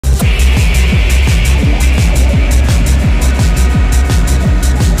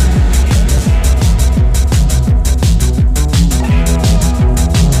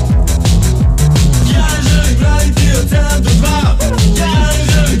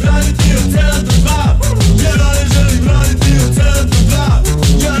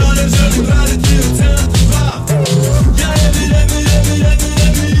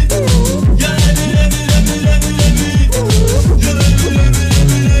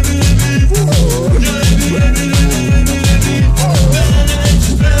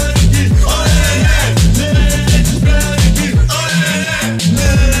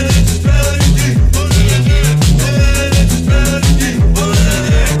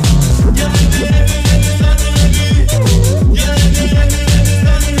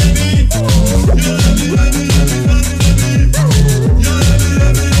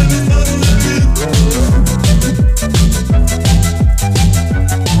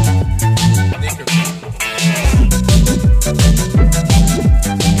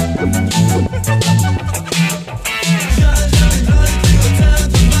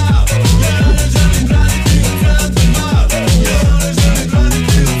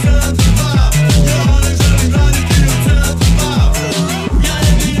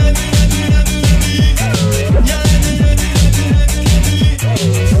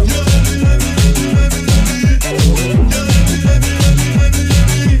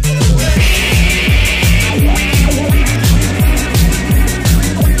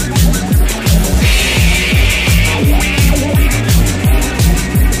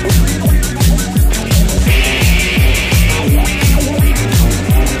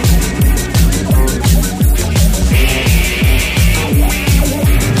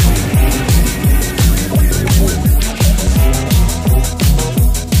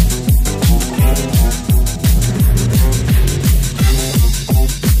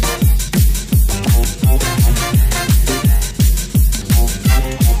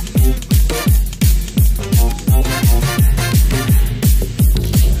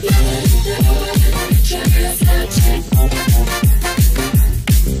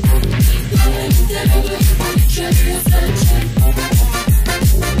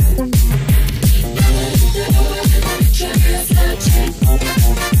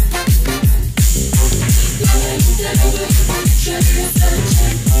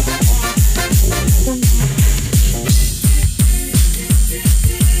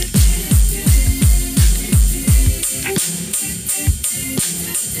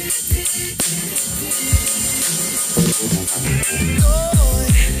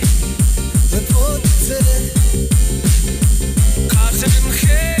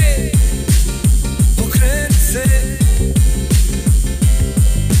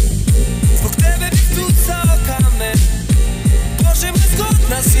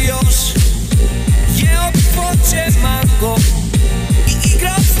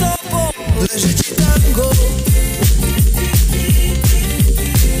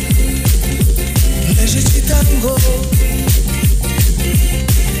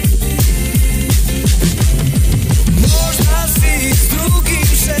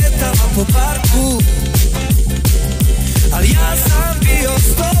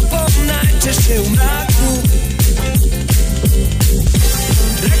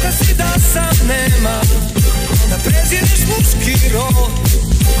dirneš muški rod.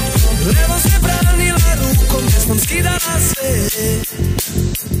 Levo se branila rukom, desnom skidala se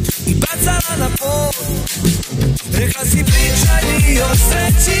i bacala na pod. Rekla si pričaj mi o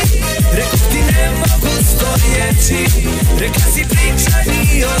sreći, rekao ti ne mogu sto riječi. Rekla si pričaj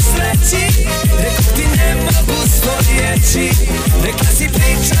mi o sreći, rekao ti ne mogu sto riječi. Rekla si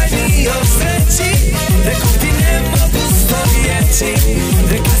pričaj mi o sreći, rekao ti ne mogu sto riječi.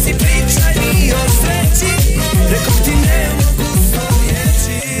 Rekla si pričaj mi o sreći, rekao ti ne mogu sto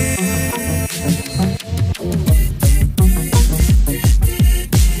riječi.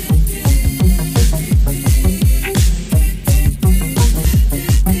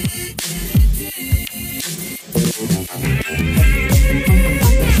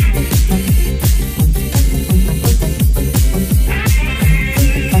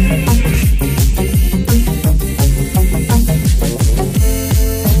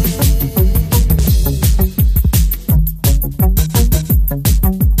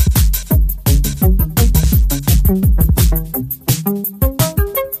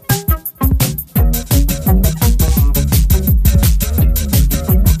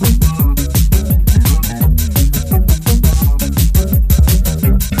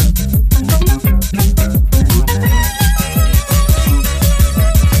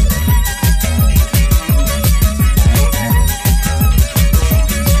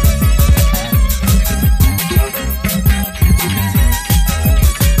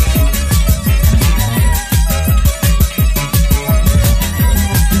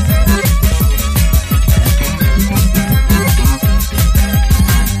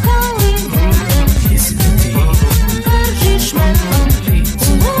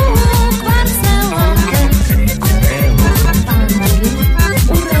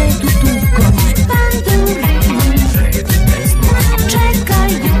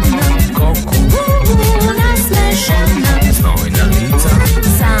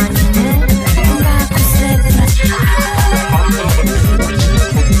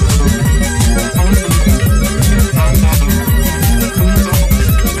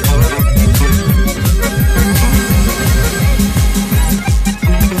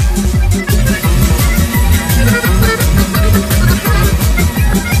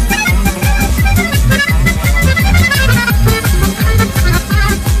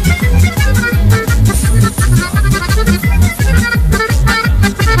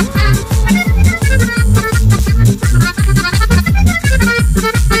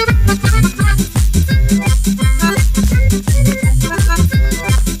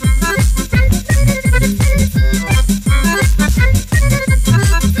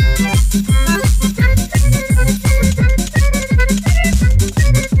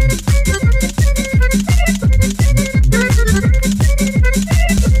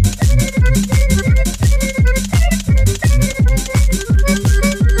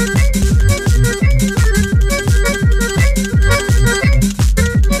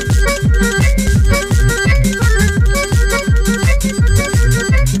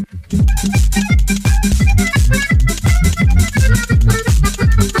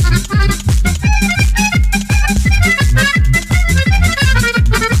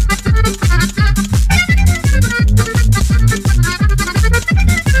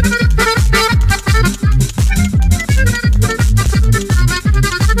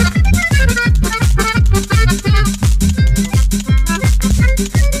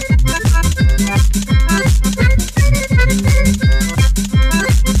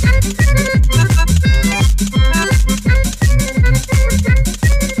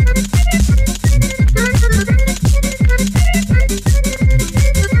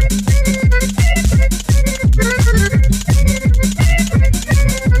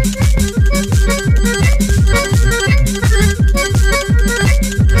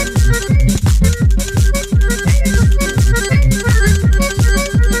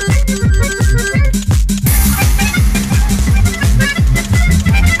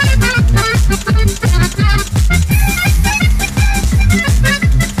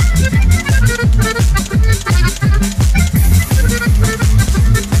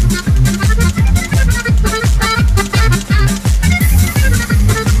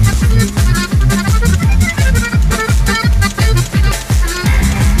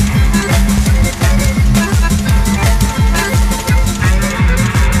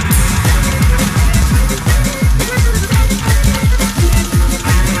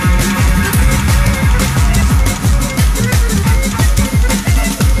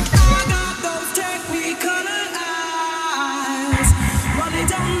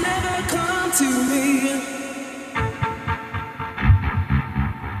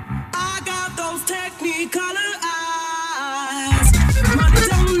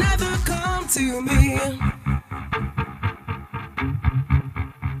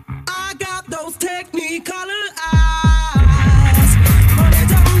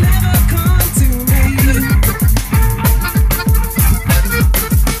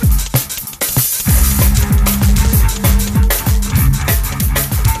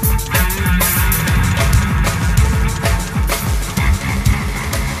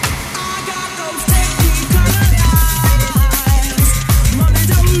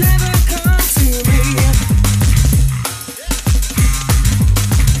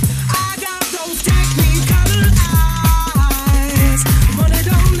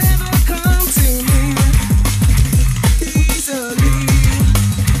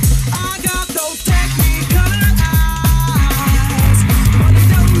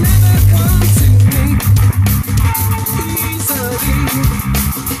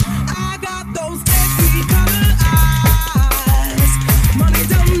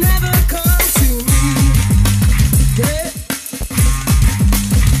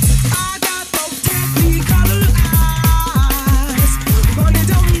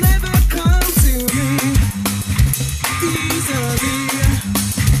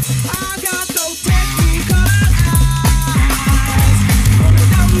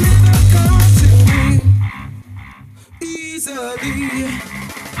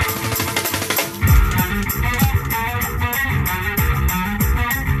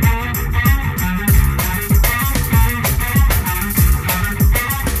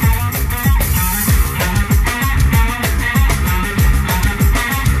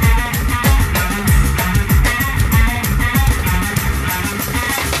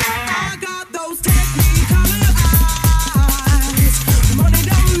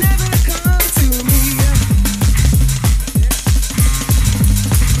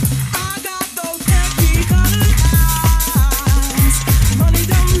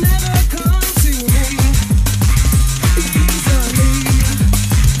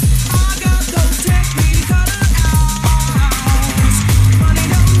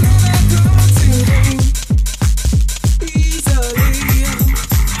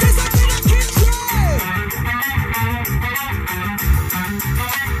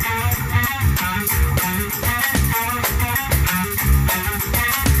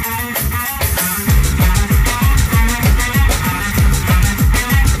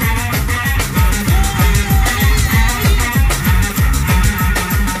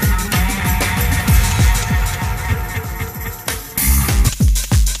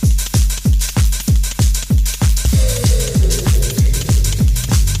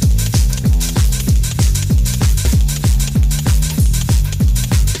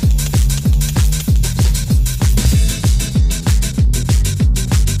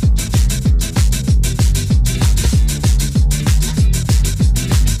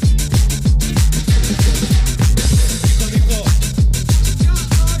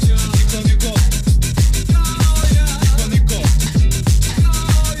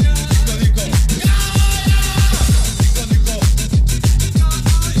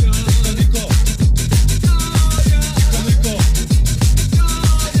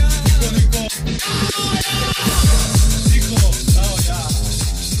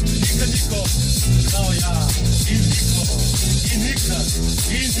 niko kao ja, i niko, i nikad,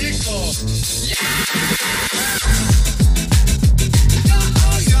 i niko.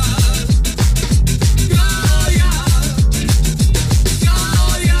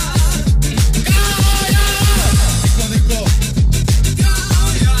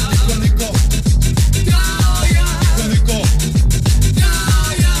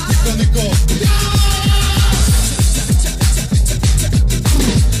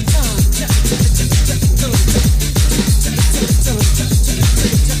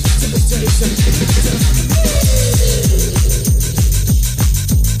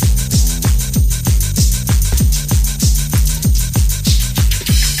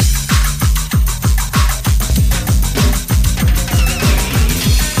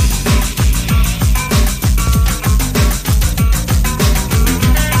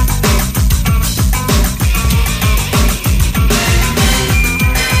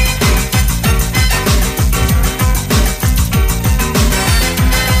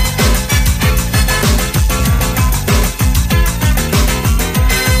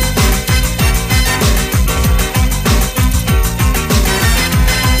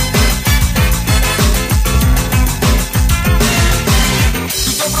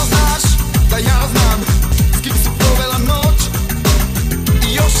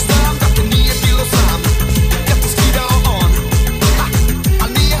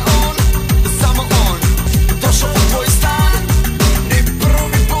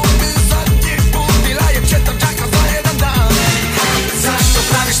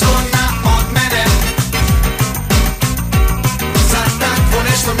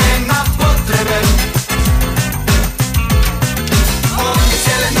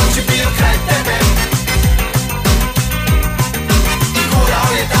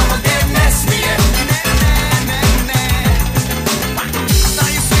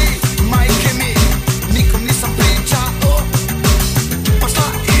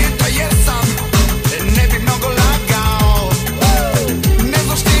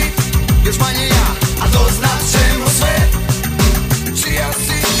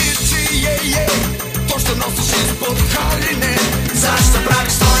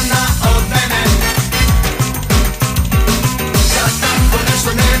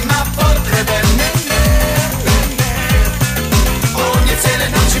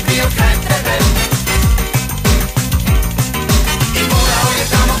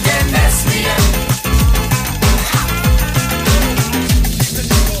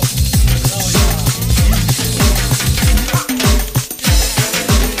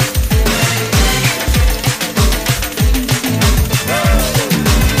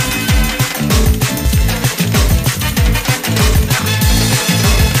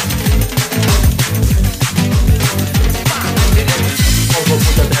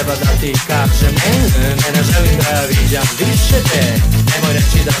 Ne želim da ja viđam više te. Nemoj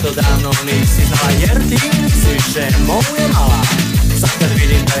reći da to davno nisi znala, jer ti nisi više moja mala. Sad kad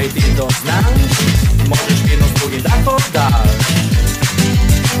vidim da i ti to znaš, možeš mirno s drugim da hodaš.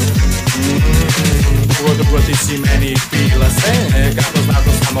 Dugo ti si meni bila sve, kako znaš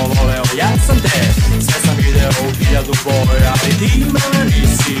da samo voleo ja sam te. Sve sam video u 1000 boja, ali ti mene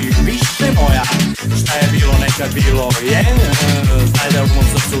nisi više moja. Šta je bilo nekad bilo je, znaj da u mom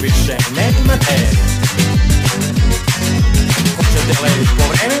srcu više nema te. Hoćete leći po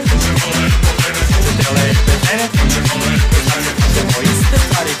vreme, hoćete lepe žene, hoćemo iste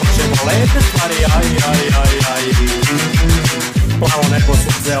stvari, hoćemo lepe stvari, aj, aj, aj, aj. Plavo nebo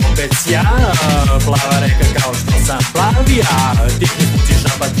sunce opet sja, plava reka kao što sam plavija. Tihni kući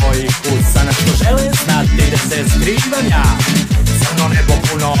žaba tvojih kuca, na što žele znati gde se skrivam ja. Crno nebo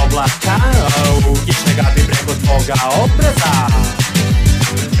puno oblaka, u kišne gabi preko tvoga obraza.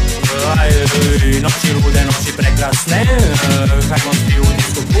 Noći lude, noći prekrasne, hajmo svi u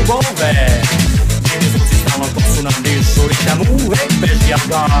disko klubove. Divni zvuci stalno ko su nam dišu, ritam uvek beži, ja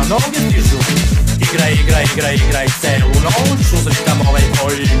ga noge stižu. Igraj, igraj, igraj, igraj celu noć, uz ritam ovaj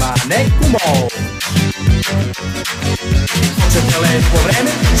koji ima neku moć. Hoćete lepo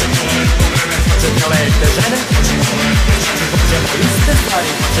vreme, hoćete lepe žene, hoćemo iste stvari,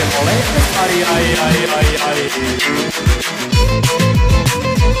 hoćemo lepe stvari, aj, aj, aj, aj.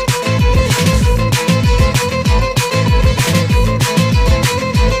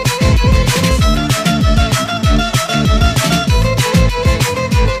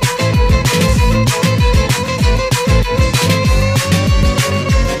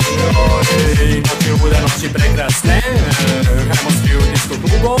 Noći lude, noći prekrasne, hajmo svi u disko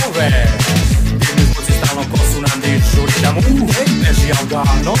klubove. Divni zvuci stalno ko su nam dišu, ritam uvek beži, al ga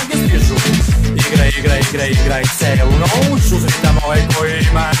noge stižu. Igraj celu noć uz ritam ovaj koji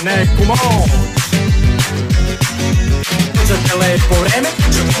ima neku moć. Hoćete lepo vreme,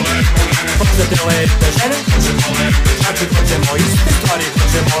 hoćete lepe žene, znači hoćemo iste stvari,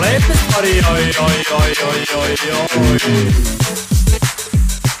 hoćemo lepe stvari, oj, oj, oj, oj, oj, oj.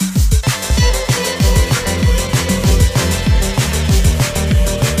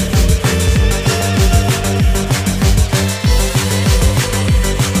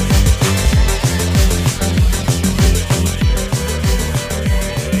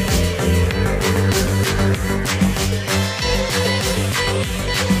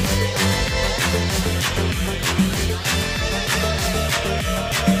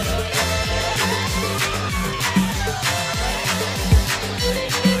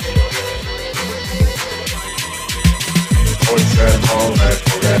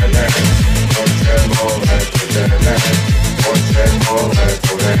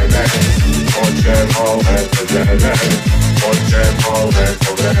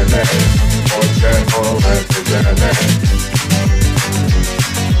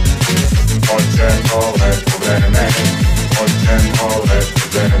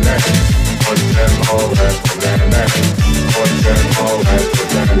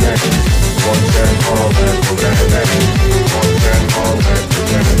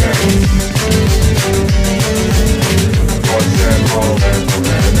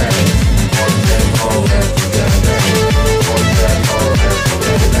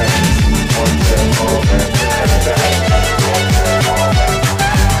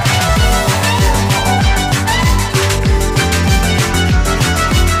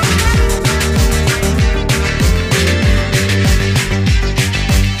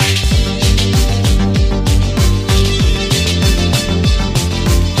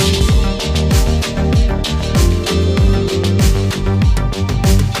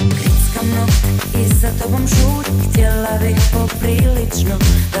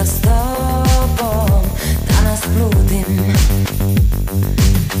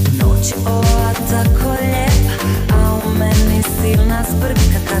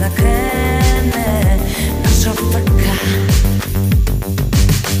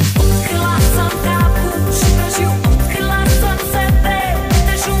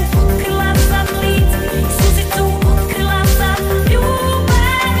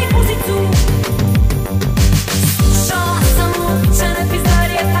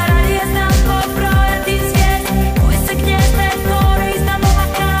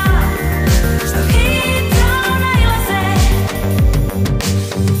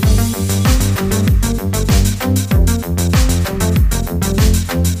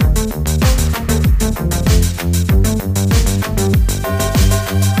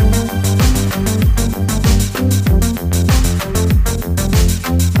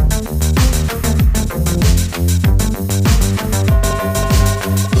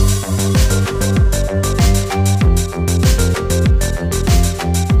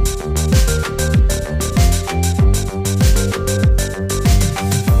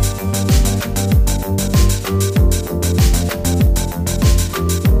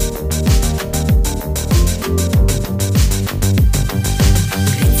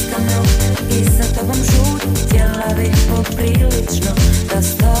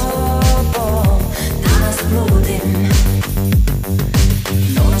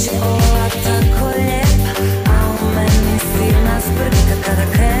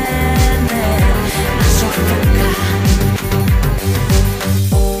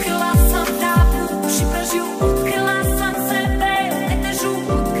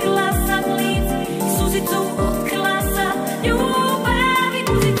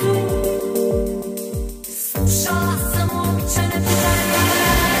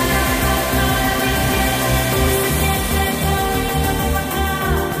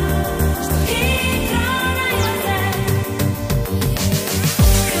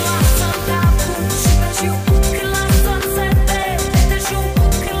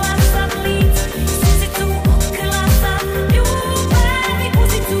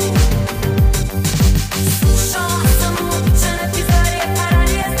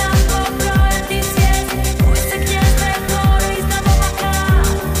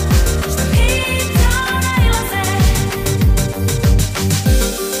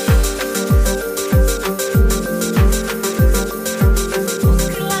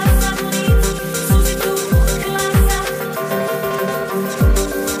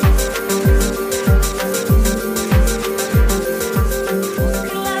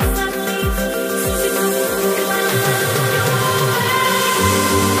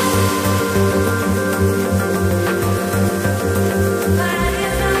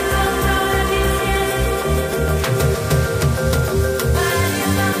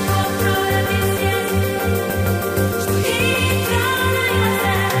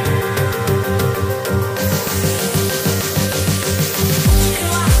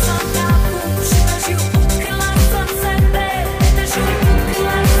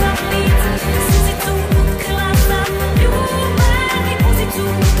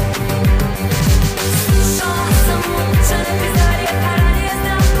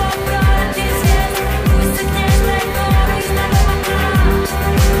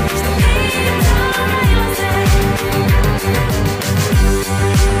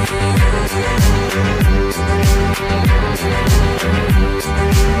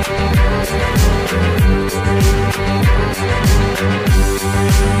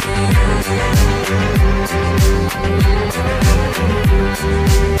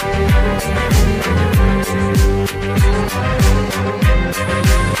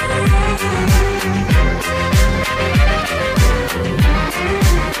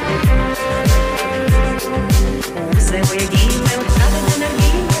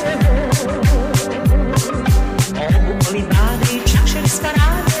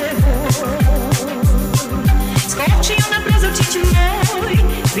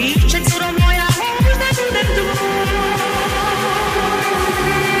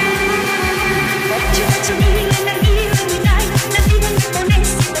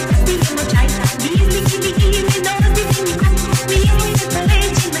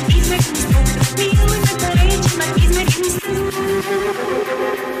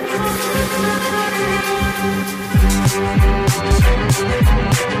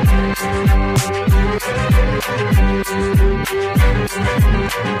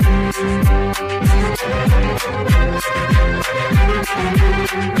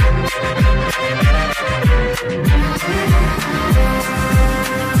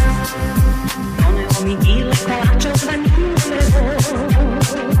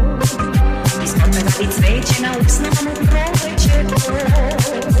 neće na usnama mu proleće.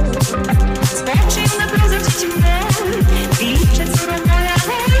 Skočim na prozorčić moj, viče curo moja,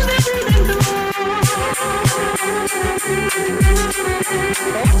 možda budem tvoj.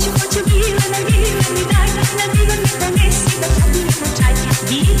 Hoću gile na gile mi daj, na divan me ponesi da popijemo čaj.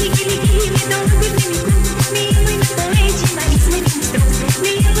 Gili, gili, gili, dodirni mi krug, miluj me po leđima, izmeni mi struk,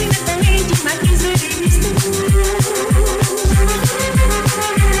 miluj me po leđima, izmeni mi struk.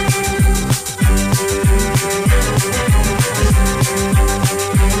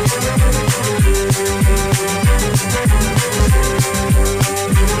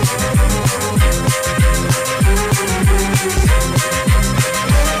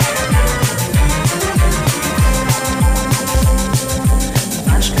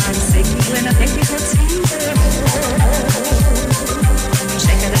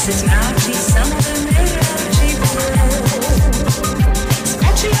 Se zmrači, samo da ne rači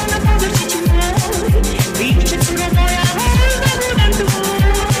skočio na podrčić moj, viče curo moja, možda budem tvoj.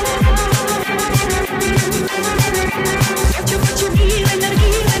 Hoću gile,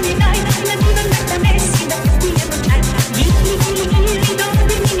 nargile mi daj, na divan me ponesi da popijemo čaj. Gili, gili, gili,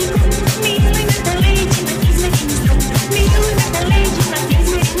 dodirni mi krug, miluj me po leđima, izmeni mi struk, miluj me po leđima,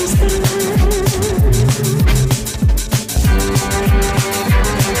 izmeni mi struk.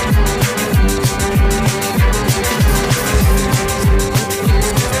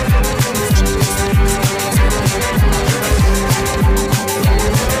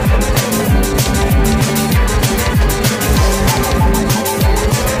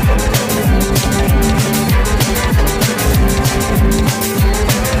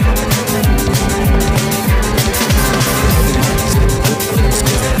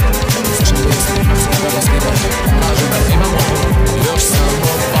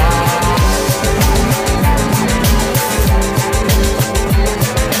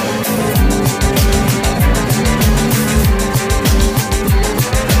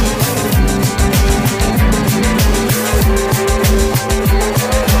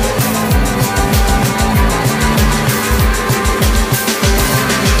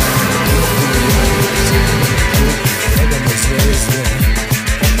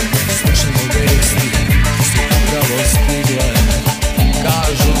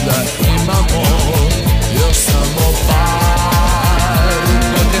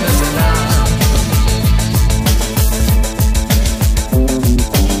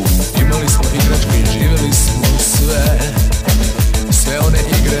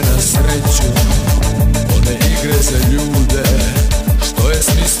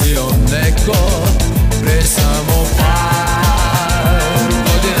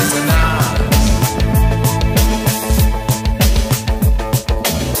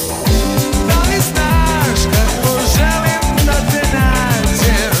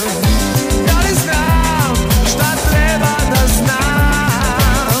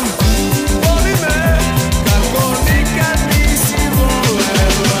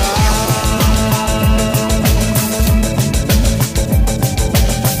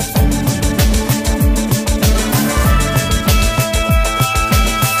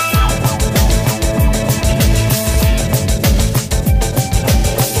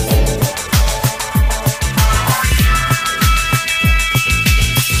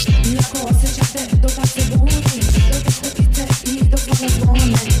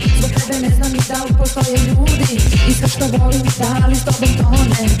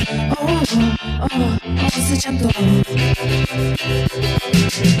 Osjećam to.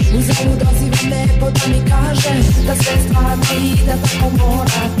 Uzalud dozivam nebo da mi kaže da sve stvarno i da tako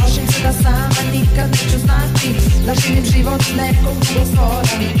mora. Plašim se da sama nikad neću znati da živim život nekog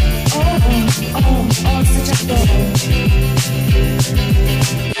drugostvora. Osjećam to.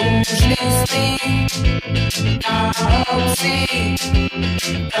 Tužni sni, kao psi,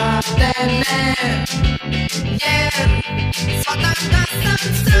 prate me, jer shvatam da sam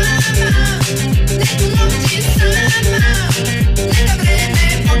sama, neku noć i sama, neka vreme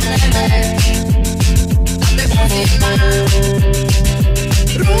poglede, da te uzima.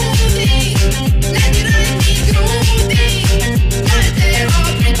 Rudi, ne diraj mi grudi, moje telo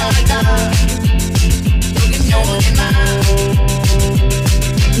pripada drugim ljudima.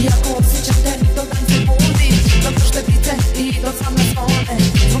 Iako osjećam te, dok dan se budi, dok pušte ptice i dok sam na zvone.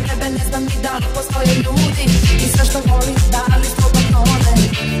 Zbog tebe ne znam ni da li postoje ljudi i sve što volim, da li s tobom tone.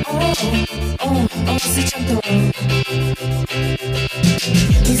 Osjećam to.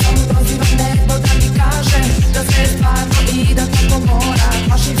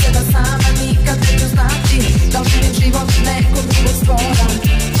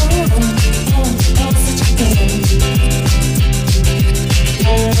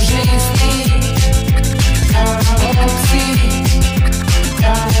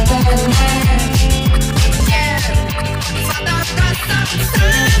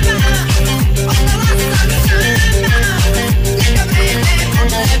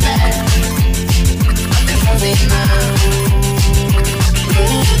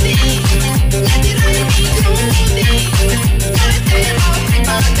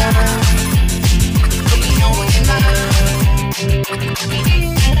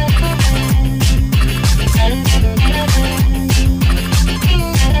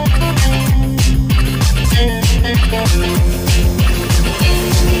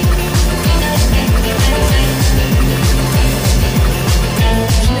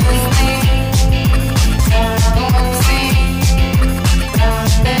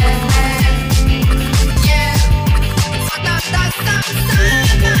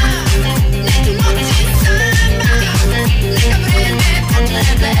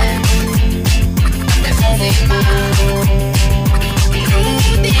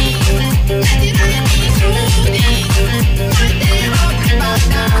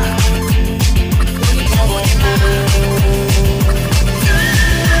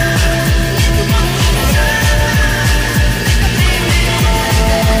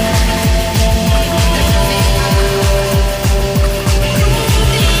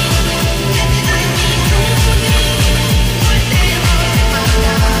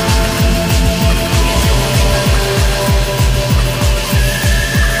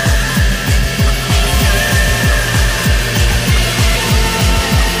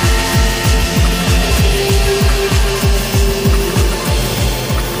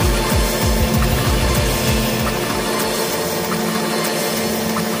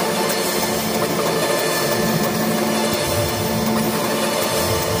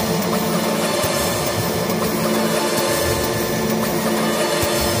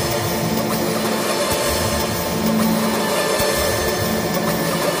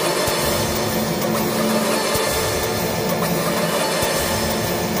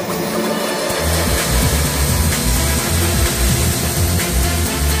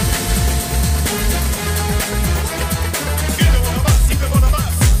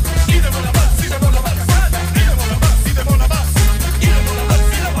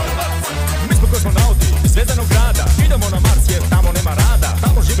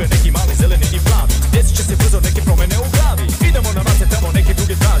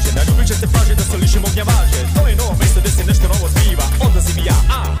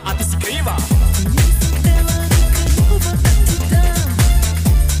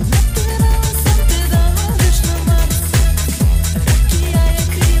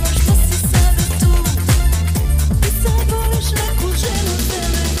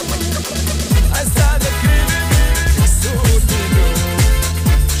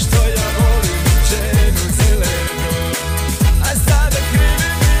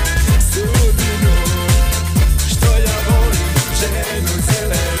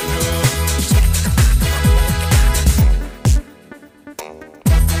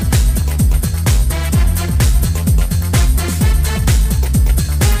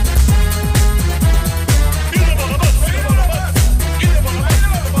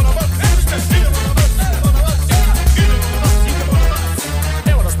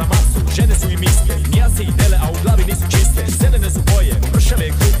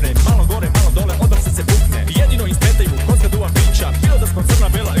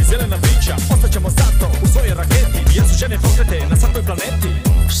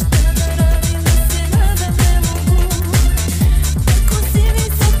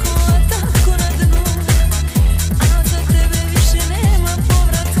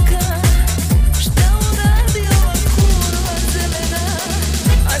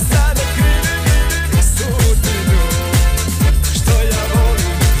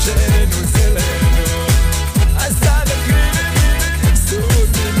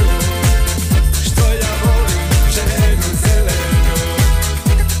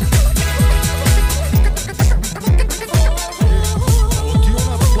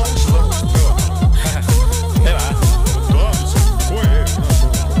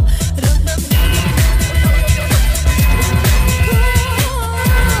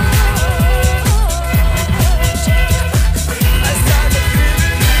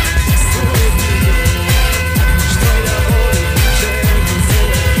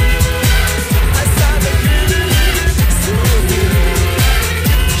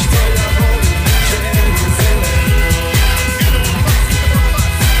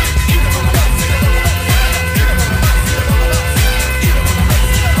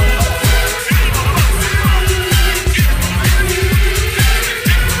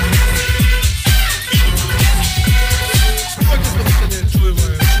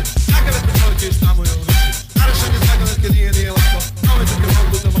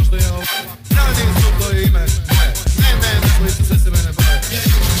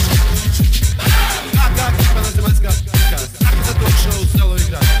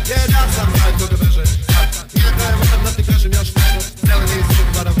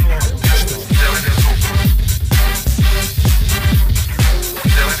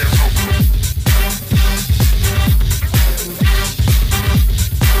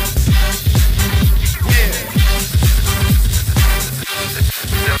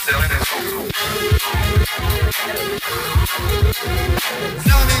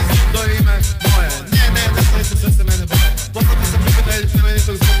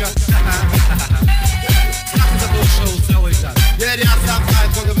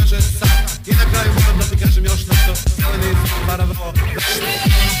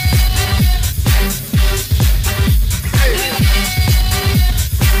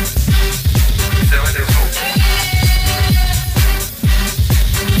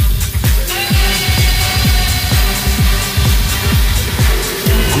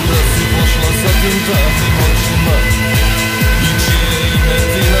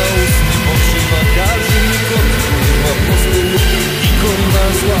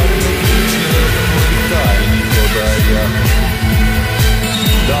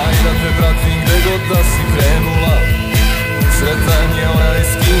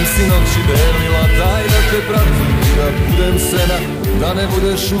 noći delila. Daj da te pratim i da budem sena, da ne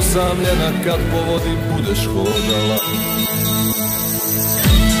budeš usamljena kad po vodi budeš hodala.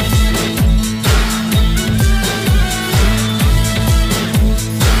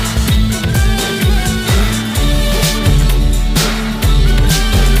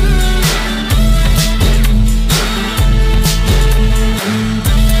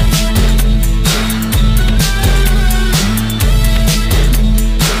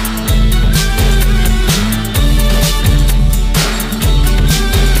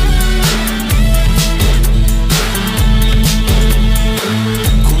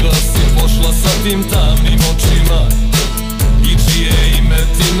 Tim tamnim očima i čije ime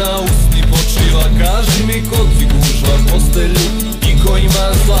ti na usni počiva. Kaži mi ko ti gužva postelju i ko ima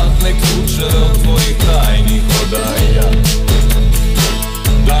zlatne ključeve od tvojih tajnih odaja.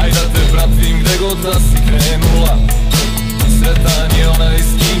 Daj da te pratim gde god da si krenula, sretan je onaj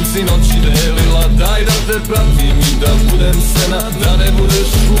s kim si noći delila. Daj da te pratim i da budem sena, da ne budeš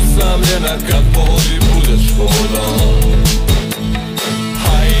usamljena kad po vodi budeš hodala.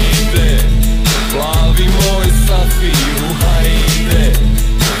 Hajde, plavi moj safiru, hajde,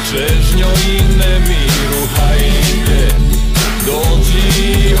 čežnjo i nemiru, hajde, dođi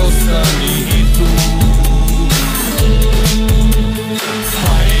i ostani i tu.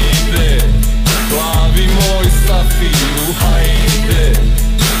 Hajde, plavi moj safiru, hajde,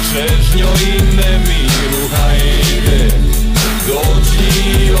 čežnjo i nemiru, hajde, dođi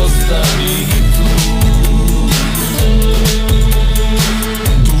i ostani i tu.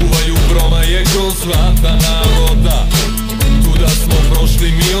 Promaje kroz vrata naroda, tuda smo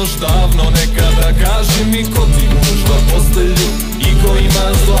prošli mi još davno nekada. Kaži mi ko ti gužva postelju i ko ima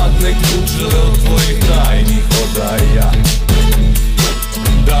zlatne ključeve od tvojih tajnih odaja.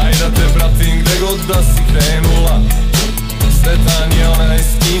 Daj da te pratim gde god da si krenula, sretan je onaj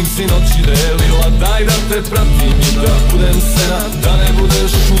s kim si noći delila. Daj da te pratim i da budem sena, da ne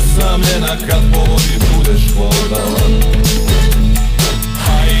budeš usamljena kad po vodi budeš hodala.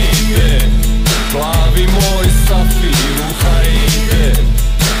 Hajde, plavi moj safiru, hajde,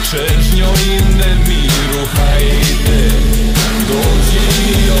 čežnjo i nemiru, hajde, dođi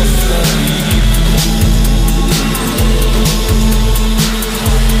i ostani tu.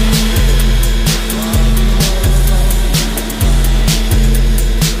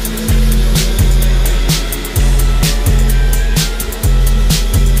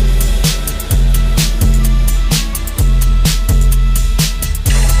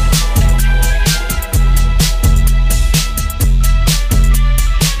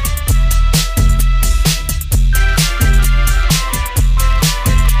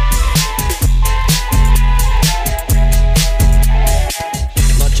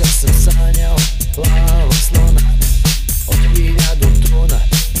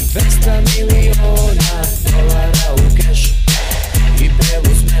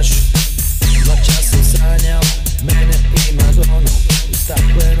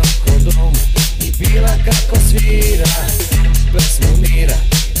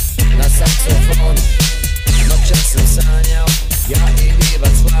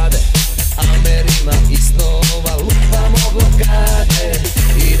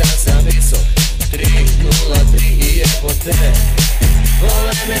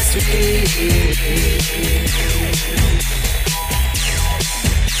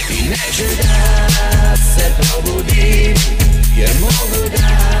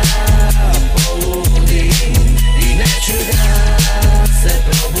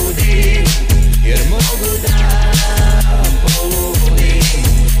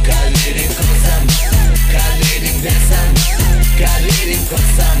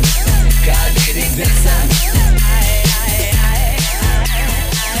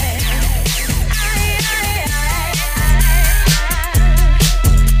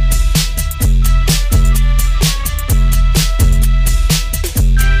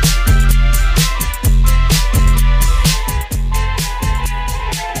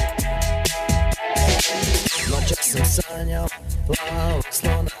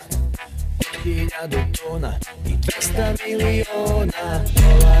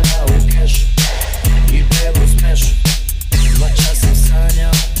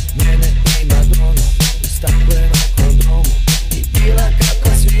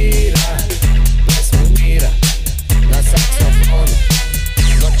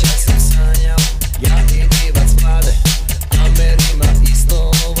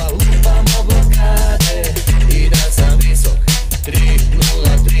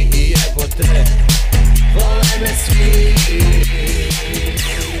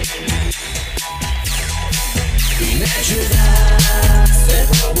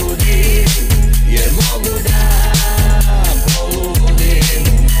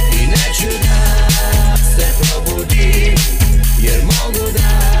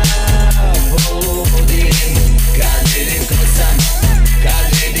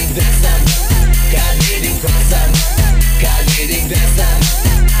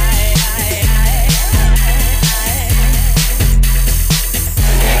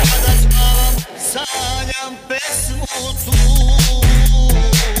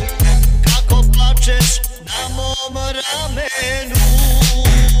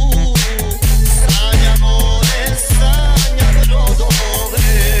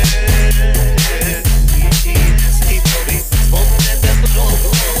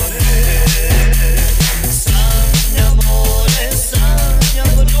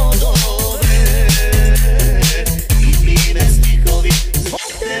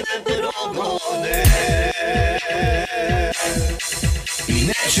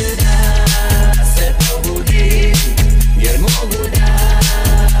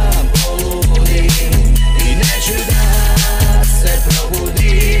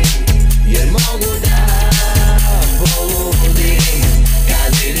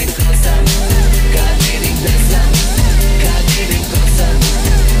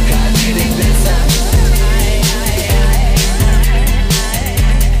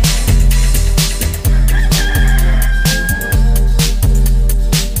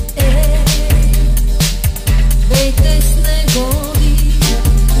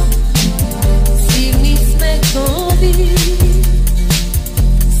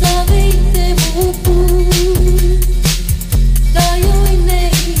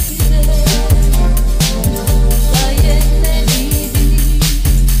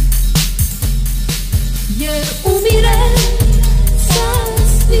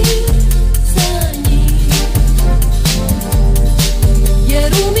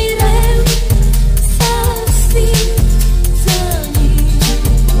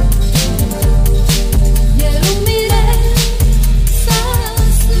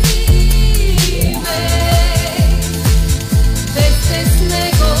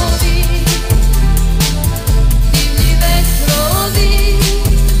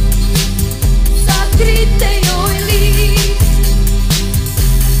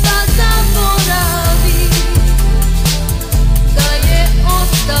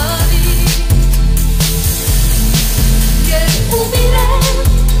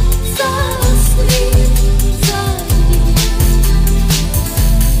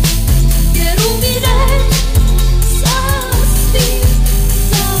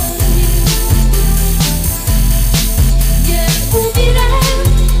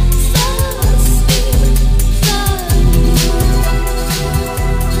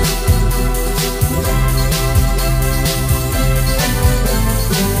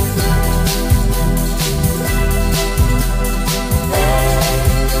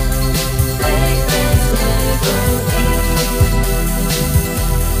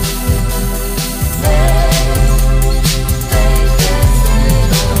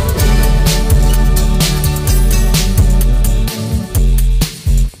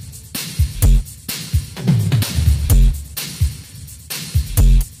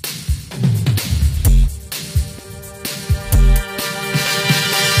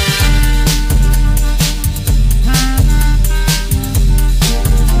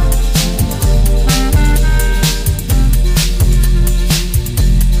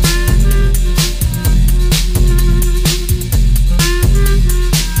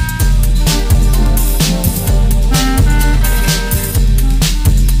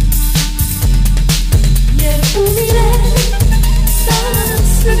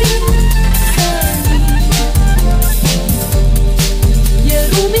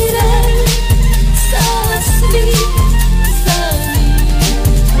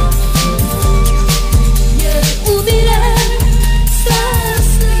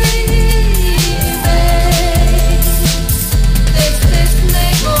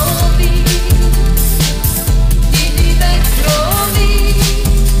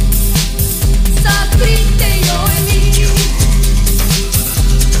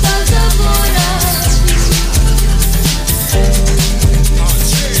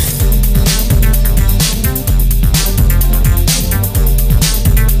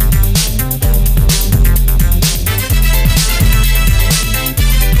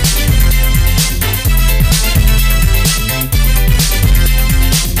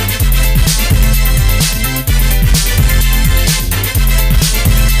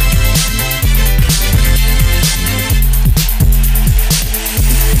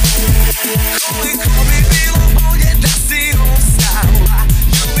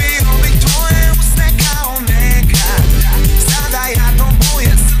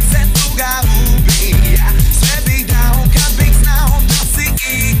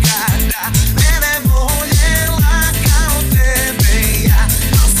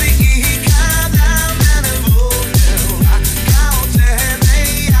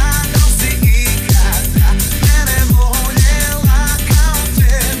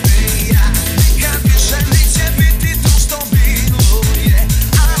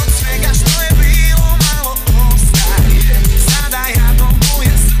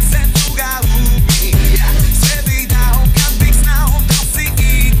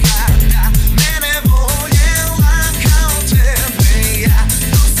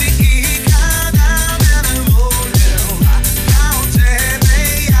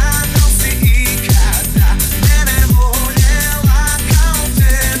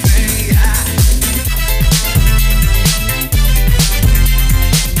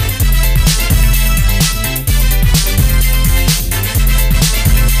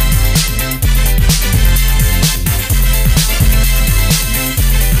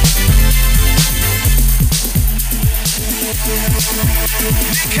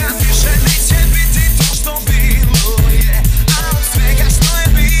 Nikad više neće biti to što bilo je, a od svega što je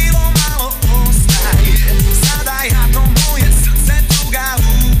bilo malo ostaje. Sada jadno moje srce tuga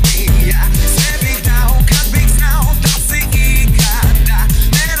ubija. Sve bih dao kad bih znao da si ikada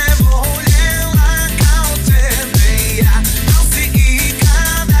mene voljela kao tebe ja. Da si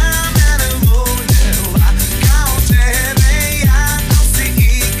ikada mene voljela kao tebe ja. Da si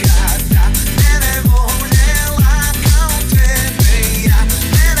ikada mene voljela kao tebe ja.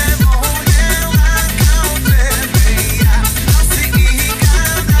 Mene voljela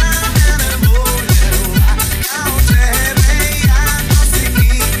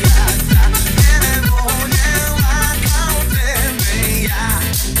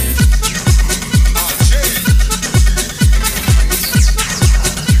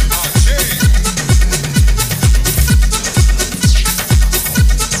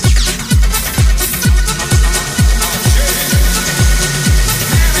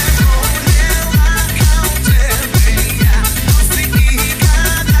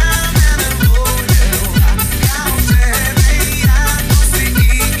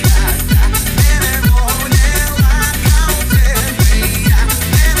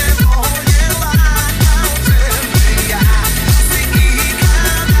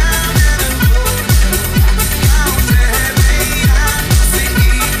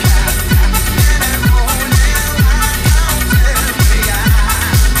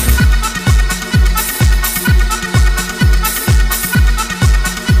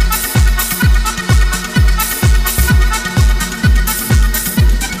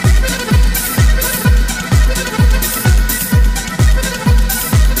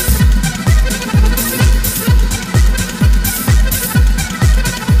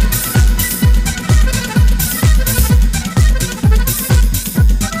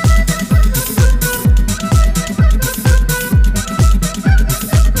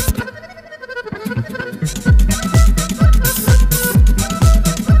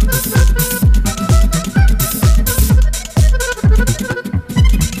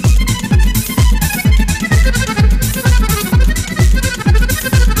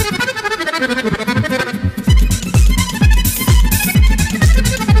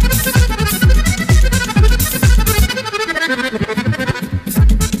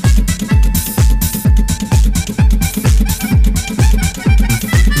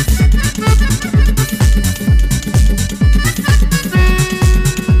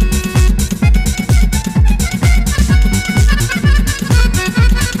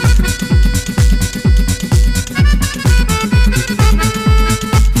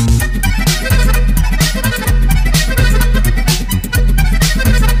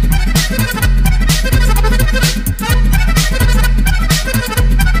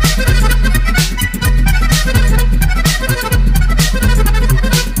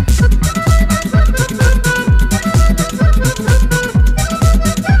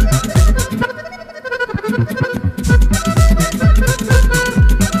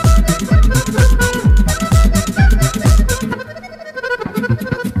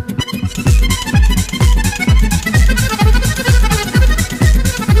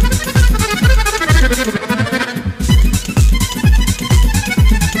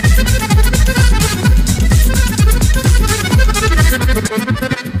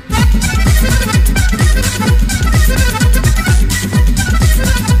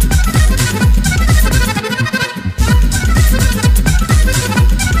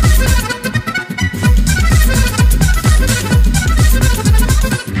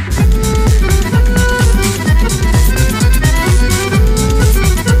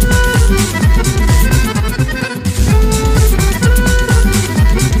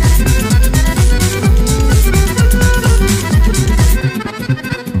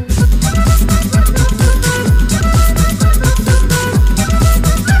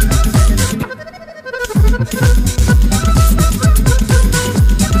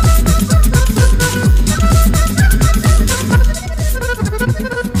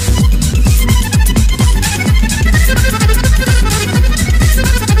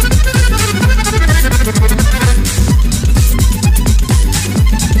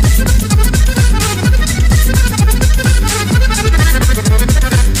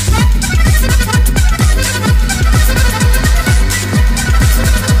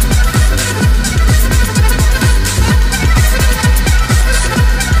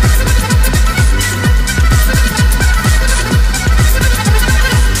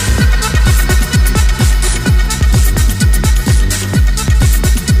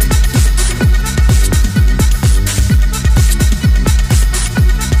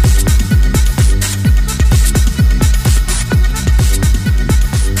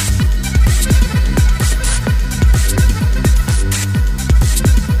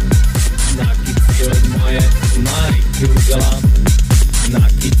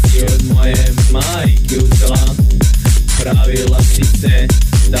moje majke uzela. Pravila si se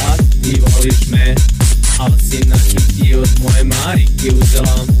da ti voliš me, al si nakit od moje majke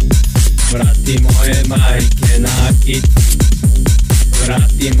uzela. Vrati moje majke nakit,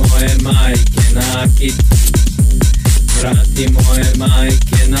 vrati moje majke nakit, vrati moje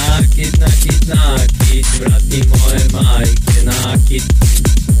majke nakit, nakit, nakit, vrati moje majke nakit.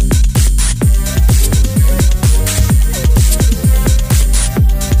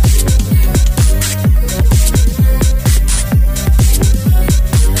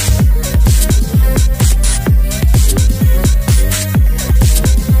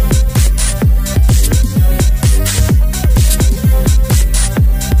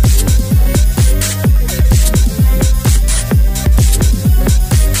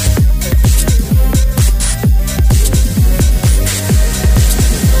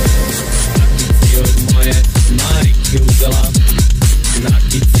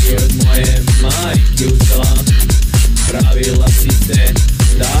 Pravila si se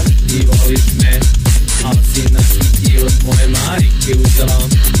da ti voliš me, al si nakit od moje majke uzela.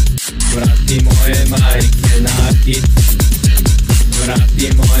 Vrati moje majke nakit, vrati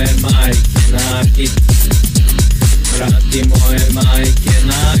moje majke nakit, vrati moje majke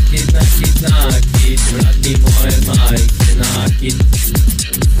nakit, nakit, nakit, vrati moje majke nakit,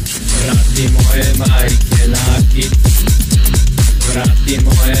 vrati moje majke nakit, vrati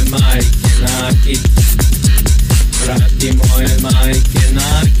moje majke nakit, vrati moje majke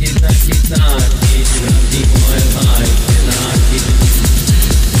nakit, nakit, nakit, vrati moje majke nakit.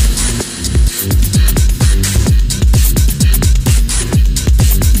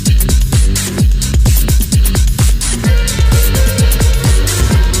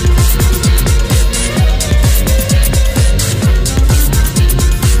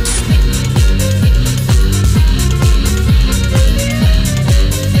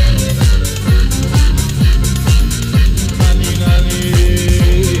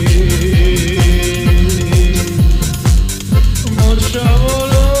 Ciao.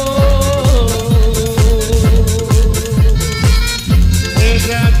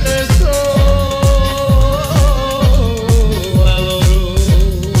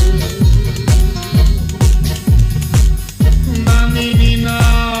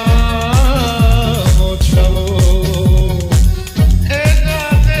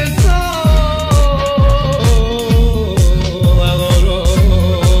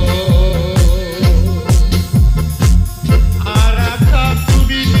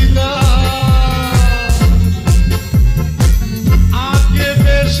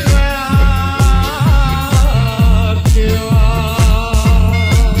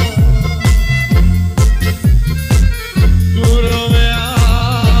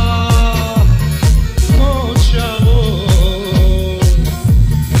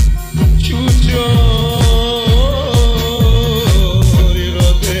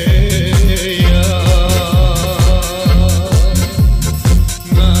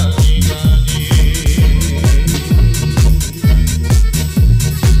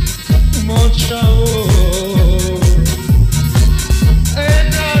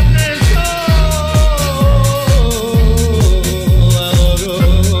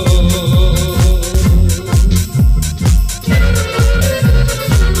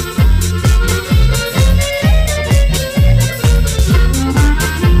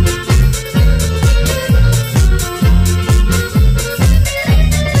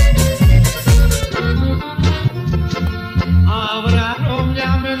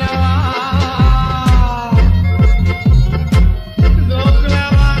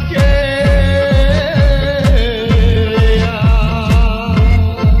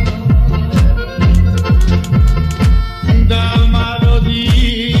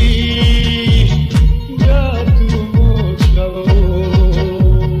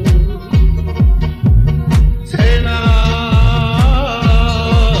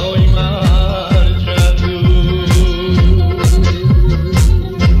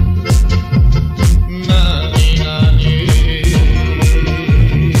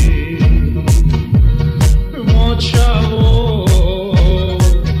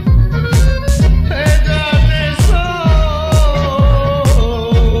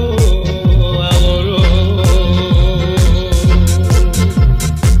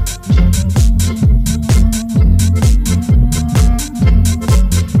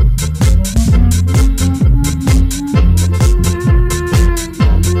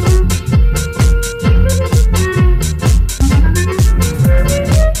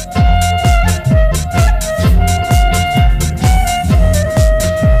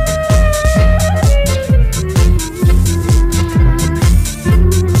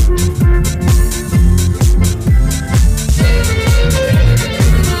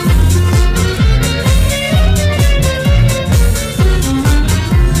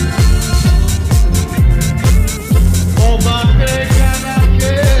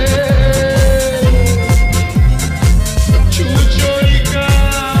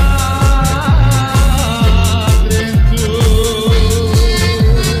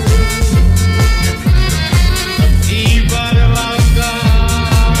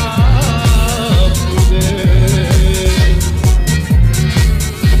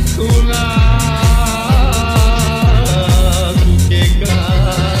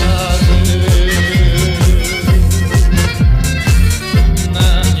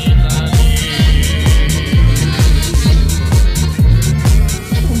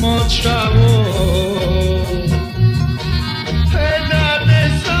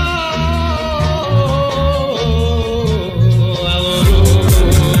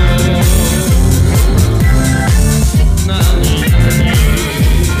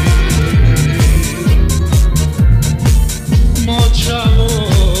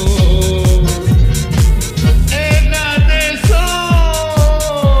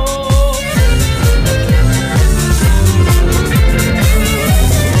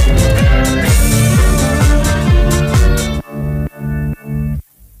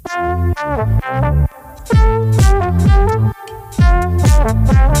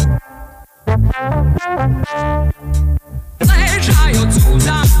 Ležaj od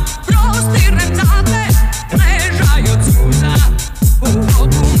suza, prostirem za te. Ležaj od suza, u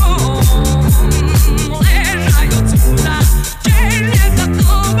oku mom. Ležaj od suza, želje za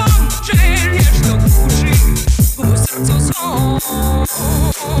tobom. Želje što kuži u srcu svom.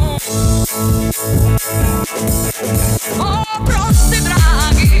 Oprosti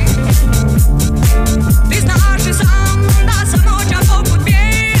dragi, ti znaš i sam da sam noća poput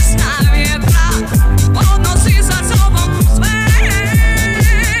pjesna vjetra, odnosi sa sobom sve.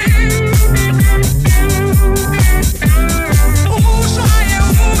 Ušla je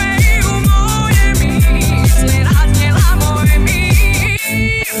u me i u moje misli, raznijela moj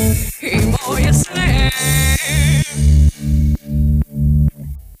mir i moje sve.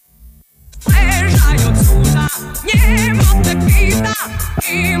 Ležaj od suza, njemo te pita,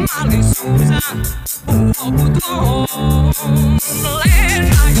 ima li suza u oku tvom.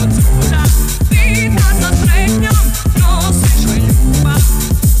 Ležaj od suza, pita sa sretnjom, nosiš li ljubav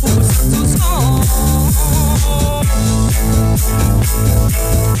u srcu svom.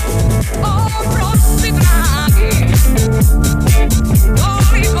 Oprosti dragi,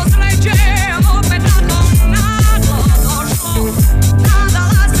 toliko sreće opet tako naglo došlo,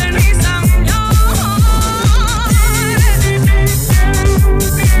 nadala se nisam njoj.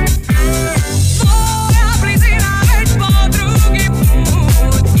 Tvoja blizina već po drugi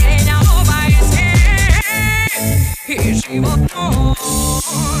put mijenja ovaj svijet i život moj.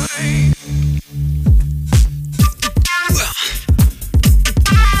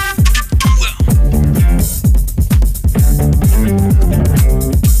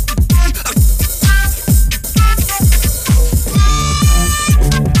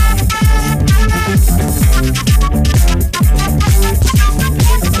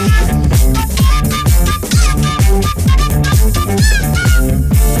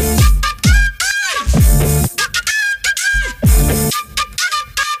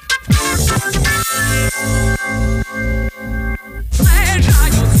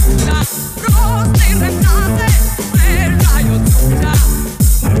 Ležaj od suza, prostirem za te. Ležaj od suza,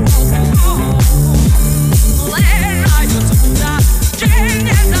 u oku mom. Ležaj od suza,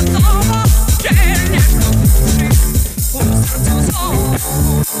 želje za tobom. Želje što kuži u srcu svom.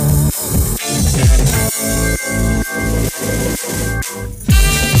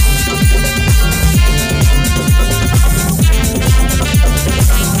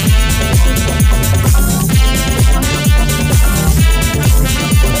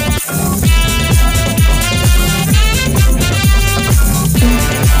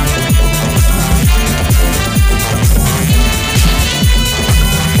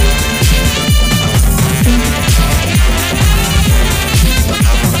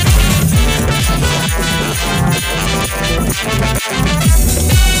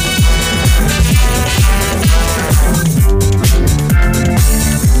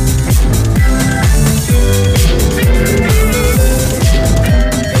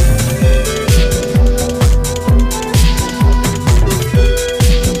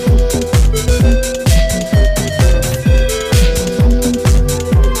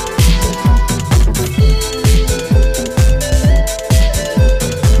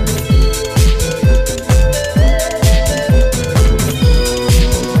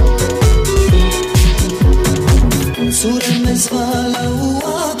 Cura me zvala u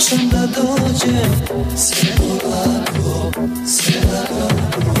akšam da dođem, sve polako, sve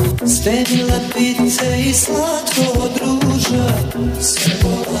lagano. Spremila pice i slatko od ruža, sve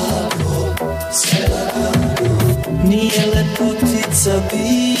polako, sve lagano. Nije lepotica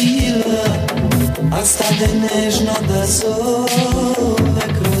bila, a stade nežno da zove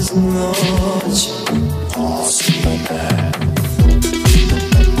kroz noć. Nosi me,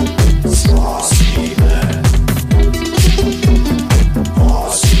 spasi me.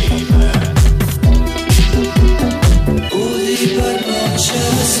 Budi bar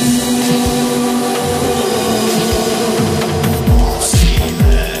noćas spasi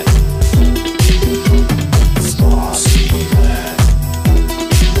me, spasi me,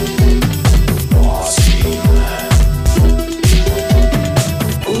 spasi me.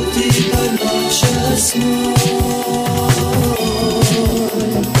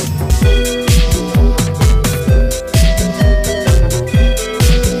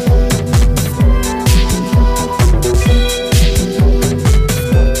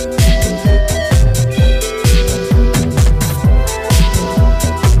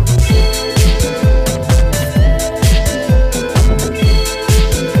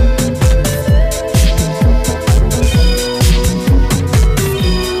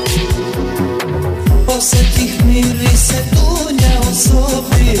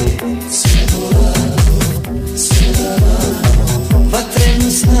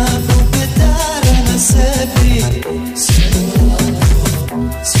 Vatrenu snagu petara na sebi.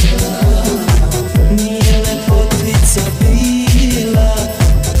 Nije lepotica bila,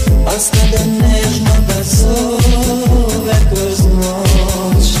 a snada nežno da zove kroz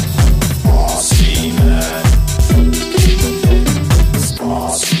noć. Spasi me,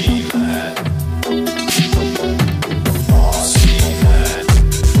 spasi me, spasi me.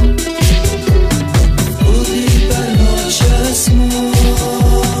 Budi bar noćas moj.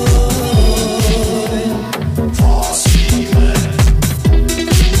 Spasi me,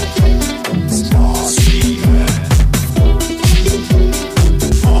 spasi me,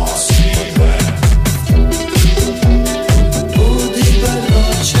 spasi me. Budi bar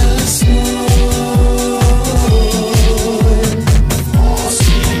noćas moj.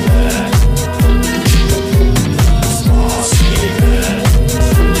 Spasi me, spasi me,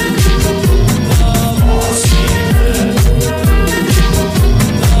 spasi me.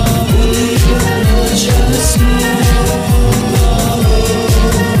 Budi bar noćas moj.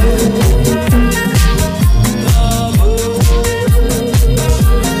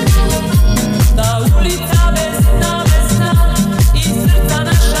 Ta ulica vesna, vesna, i srca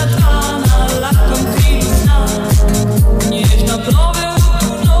naša dva na lakom krilu sna. Nježno plove u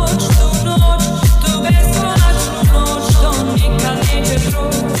tu noć, tu beskonačnu noć, što nikad neće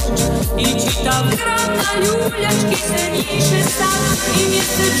proć. I čitav grad na ljuljački se njiše sad, i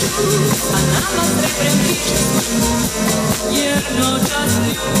mjesec žut, a nama srebrem piše svud. Jer noćas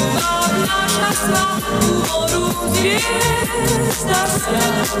ljubav naša sva u moru zvijezda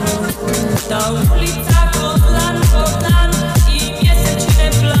sjaj. Ta ulica kod lan, i mjesečine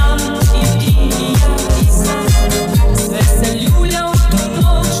plan, i ti i ja i sad. Sve se ljulja u tu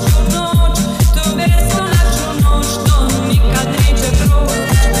noć, tu beskonačnu noć, što nikad neće proć.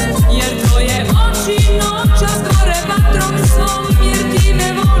 Jer tvoje oči noćas gore vatrom svom, jer ti me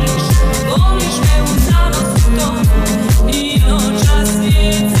voliš, voliš me u zanosu tom. I noćas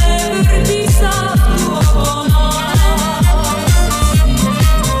svijet se vrti sad tu oko nas.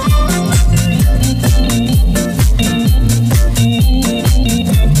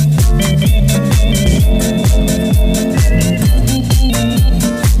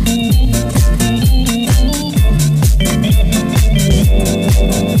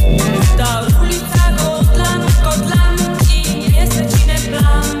 Ta ulica kod lan, i mjesečine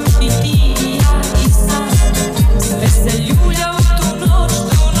plan, i ti i ja i sad. Sve se ljulja u tu noć,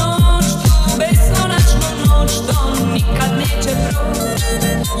 tu beskonačnu noć, što nikad neće proć.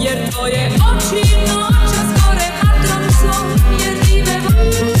 Jer tvoje oči noćas gore vatrom svom, jer ti me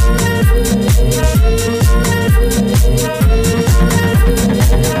voliš.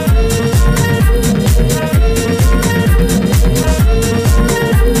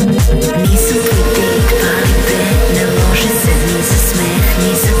 Nisam tvoj tek, ali be, ne loži se ni za smeh,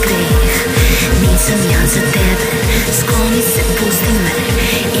 ni za greh. Nisam ja za tebe, skloni se, pusti me.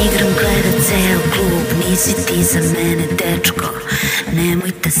 Igram gleda ceo klub, nisi ti za mene, dečko,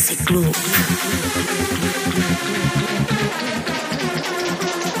 nemoj da si glup.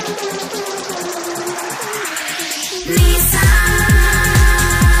 Nisam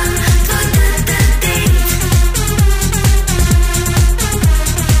tvoj date.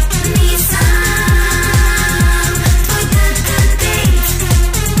 Nisam tvoj date.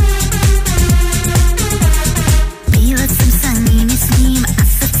 Bila sam sa njim i s njim, a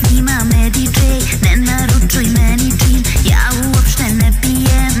sad snima me DJ. Ne naručuj meni džin, ja uopšte ne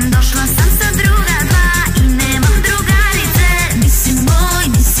pijem. Došla sam sa druga dva i nemam drugarice. Nisi moj,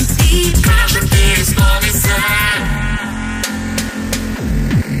 nisi ti, kažem ti, skloni se.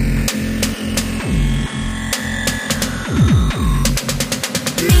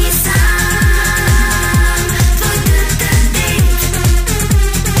 Nisam tvoj date.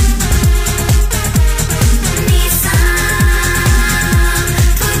 Nisam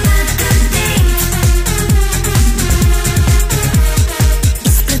tvoj date.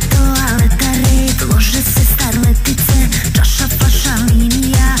 Ispred toaleta red, lože se starletice, čaša faša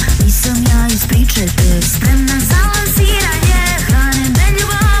linija, nisam ja iz priče te. Spremna za lansiranje, hrane me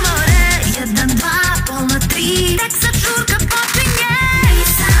ljubomore, 1, 2, pola 3, tek sad žurka počinje.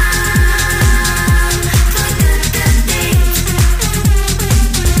 Nisam tvoj date.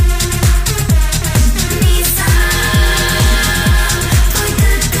 Nisam tvoj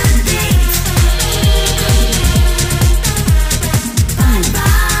date. Paljba,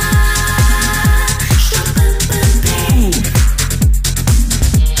 što pp.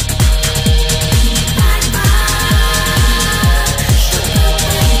 Paljba, što pp.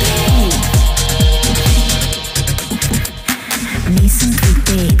 Nisam tvoj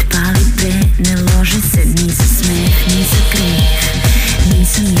date,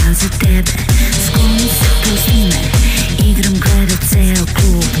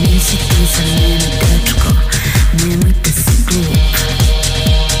 Nisam njeni dečko, nemojte se glup.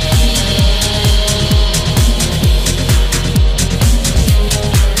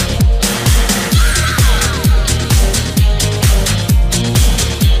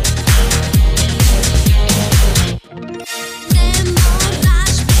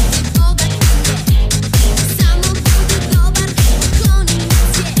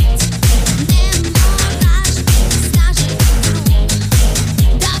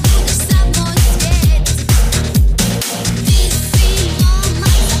 Da budeš sav moj svijet.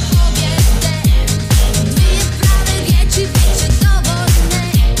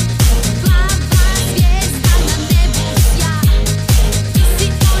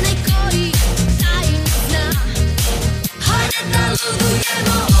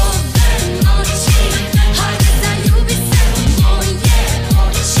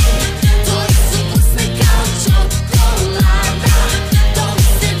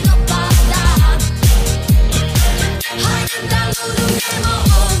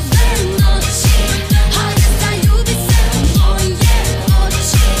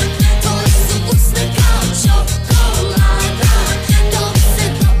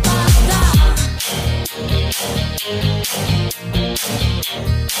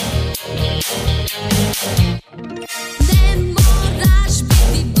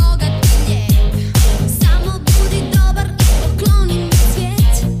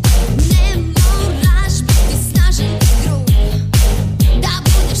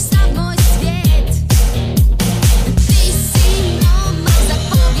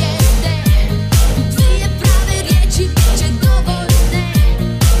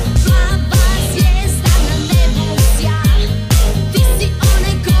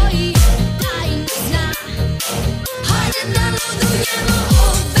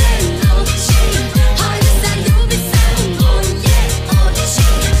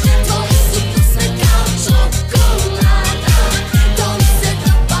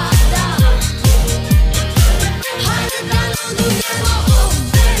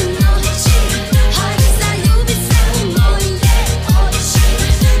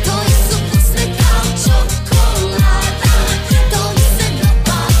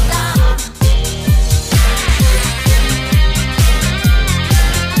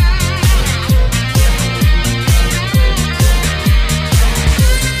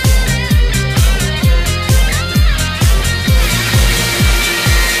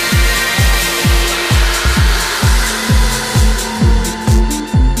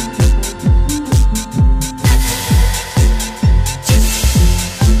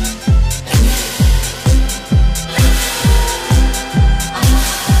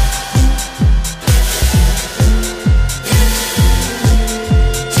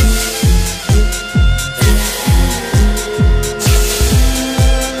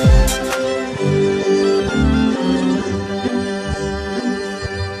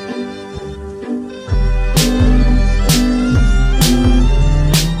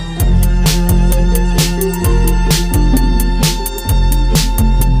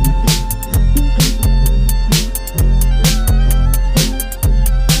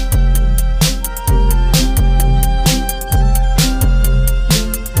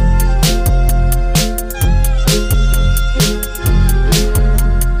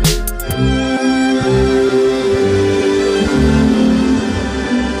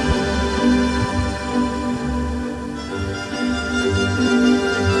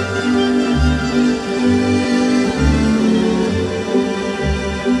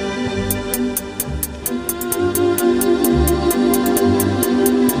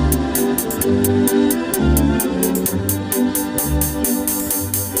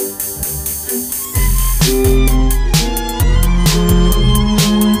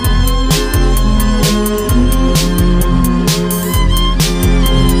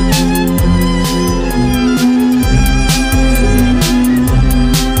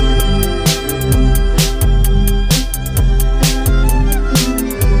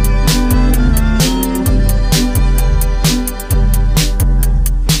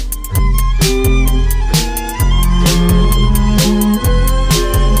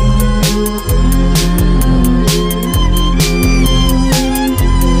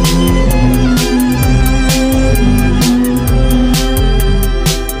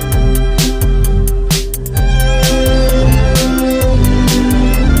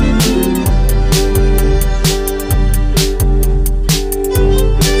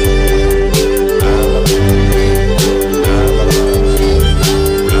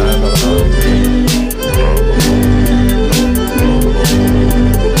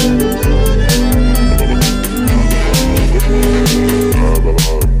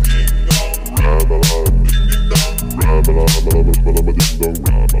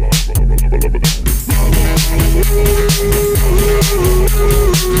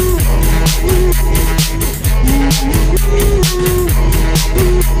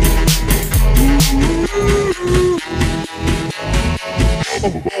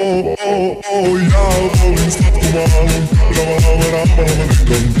 Ja volim slatku malu, rama lama rama lama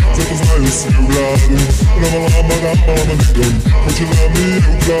digam, zato znaju svi u gradu. Rama lama rama lama digam, hoće da mi je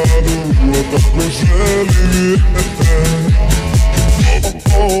u gradu, a tako želim je.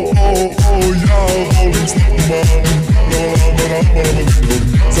 Ja volim slatku malu, rama lama rama lama digam,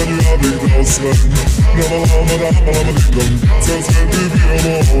 za nju ja bih dao sve. Rama lama rama lama digam, ceo svet bi bio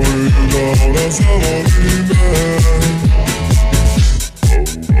moj, da ona zavoli me.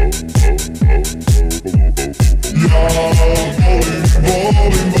 Ja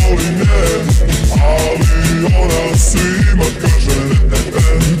volim nje, ali ona svima kaže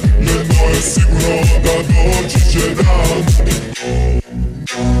jedno je sigurno da doći će dan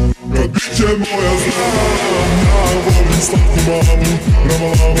kad bit će moja znam. Ja volim slatku malu, rama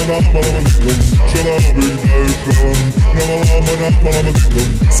lama rama lama digam, želao bih da ju pevam. Rama lama rama lama digam,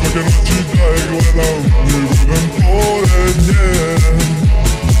 svake noći da je gledam i budem pored nje.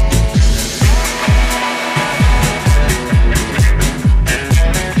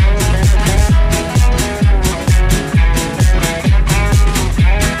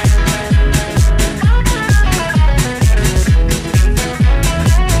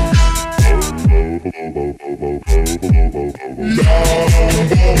 Ja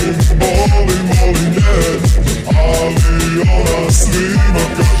volim nje, ali ona svima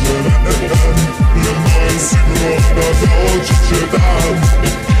kaže jedno je sigurno da doći će dan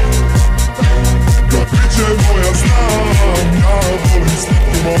kad bit će moja znam. Ja volim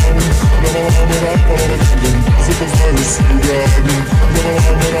slatku malu, rama lama rama lama digam, zato znaju svi u gradu. Rama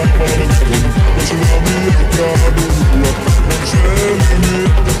lama rama lama digam, hoće da mi je u gradu, a tako želim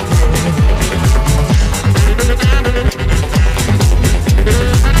je.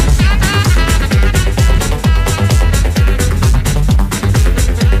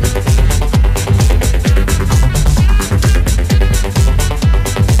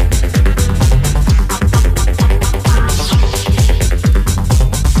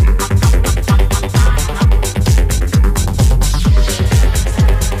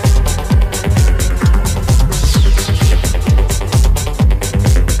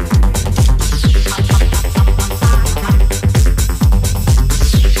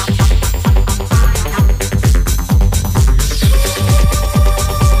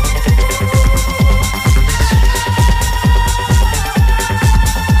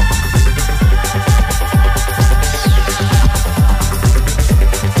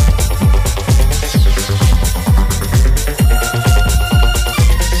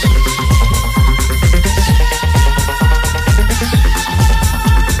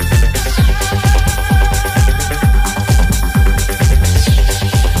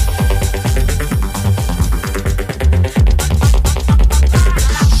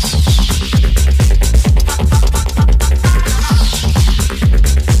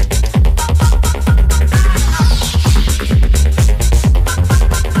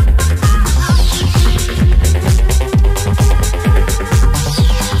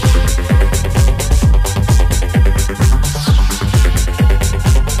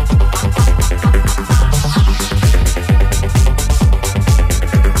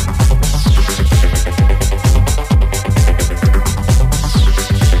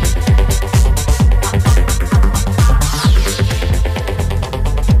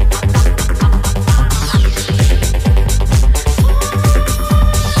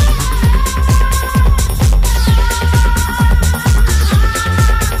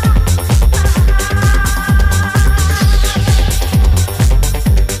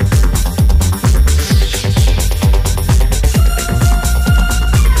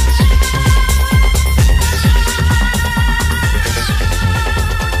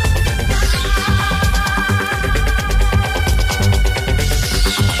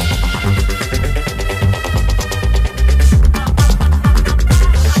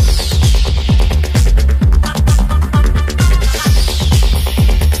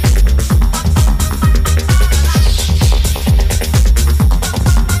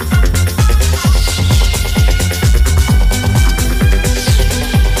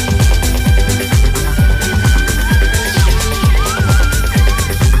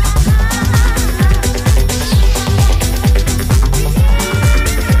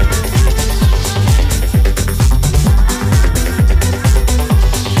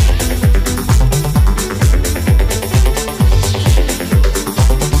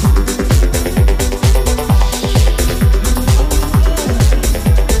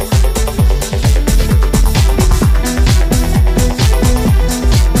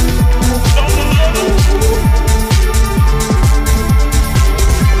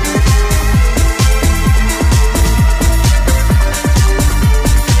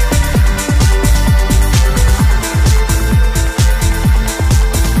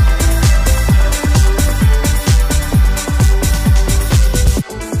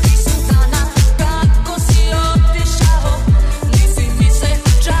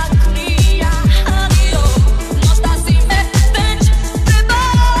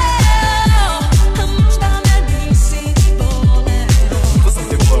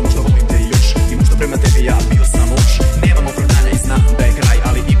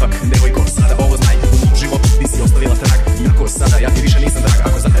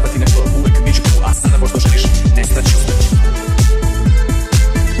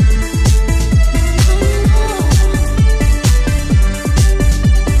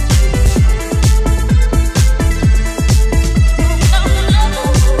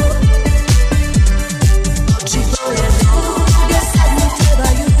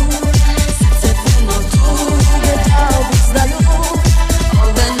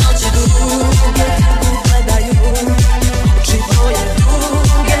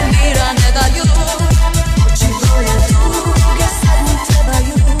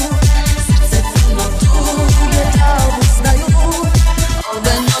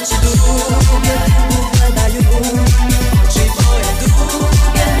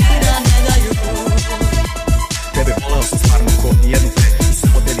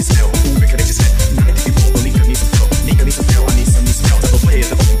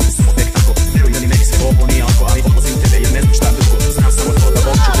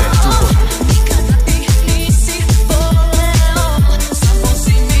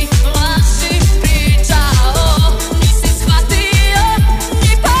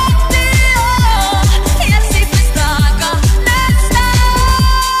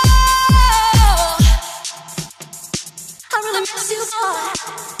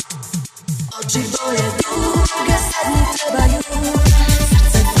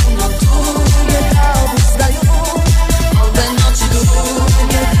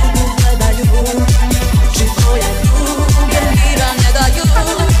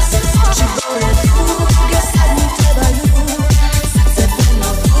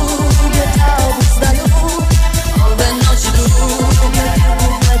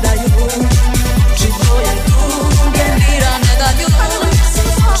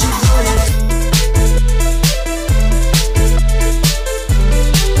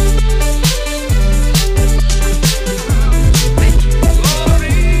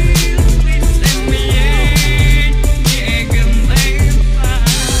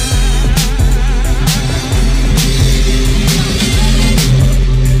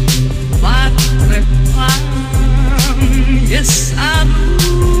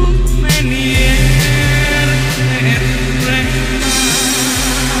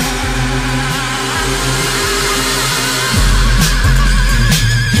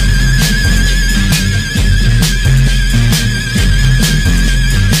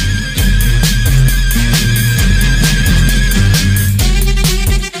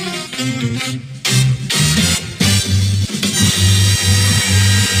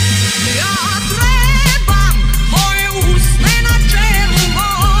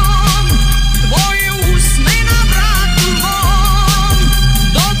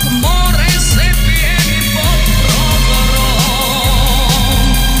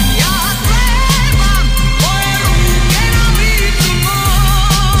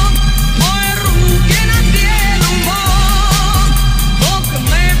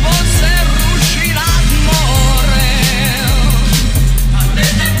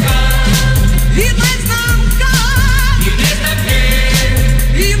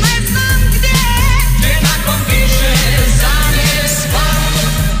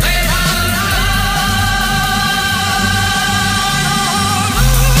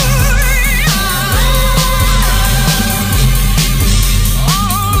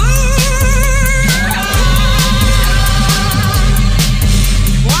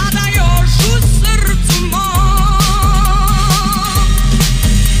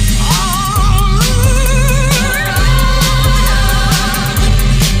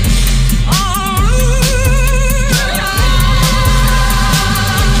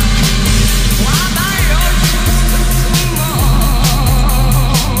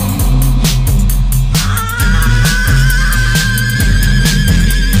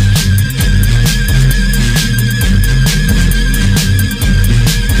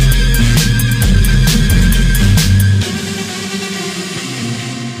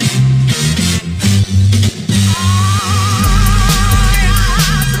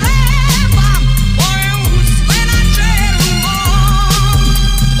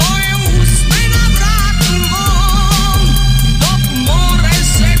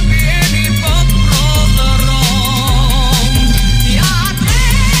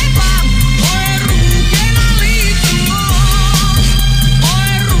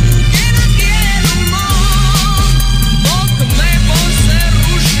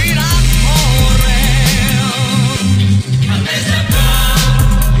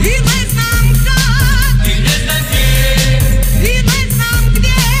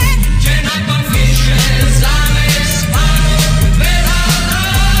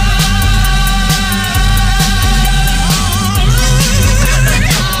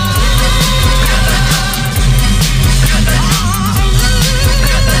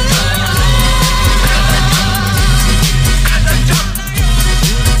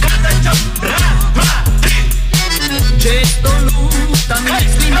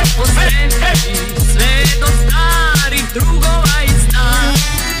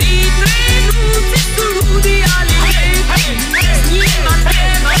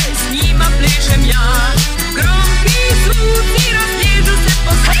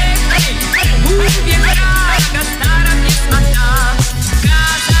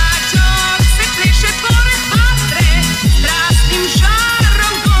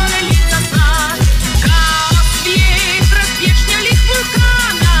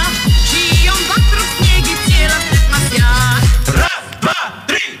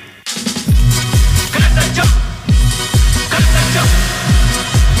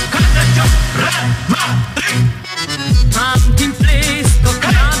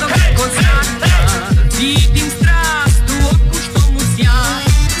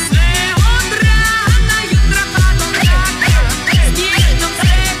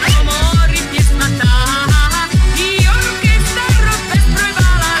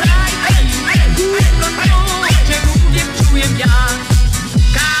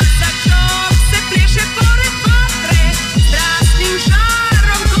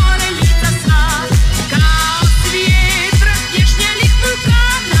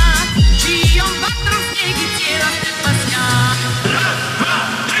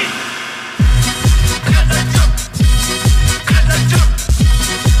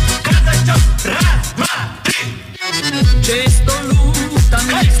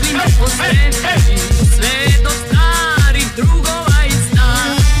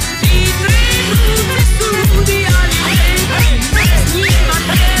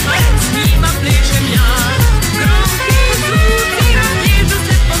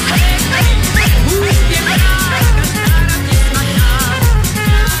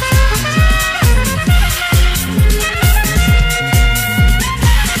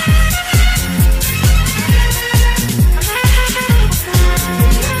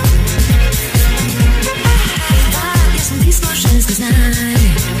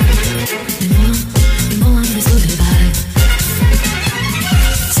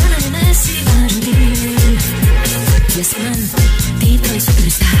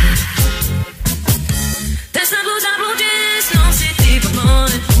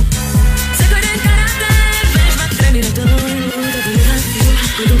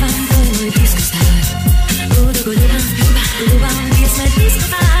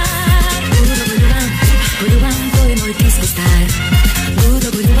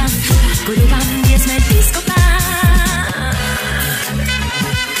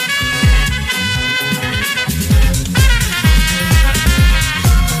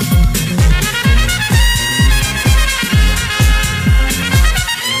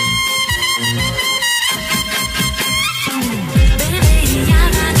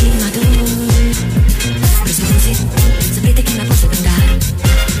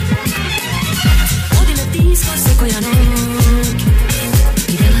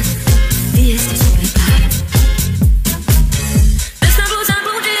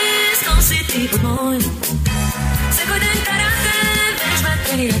 moj. Svakoj dan karate, vežba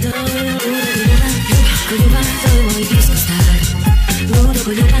trenira dol. Ljubav, to je moj disko star.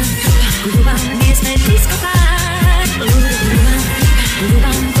 Ludo ljubav, nije sme disko par.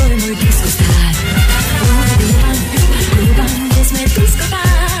 Ljubav, to je moj disko star. Ljubav, nije sme disko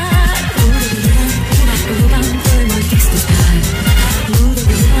par. Ljubav, to je moj disko star.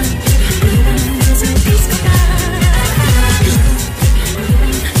 Ljubav, nije sme disko par.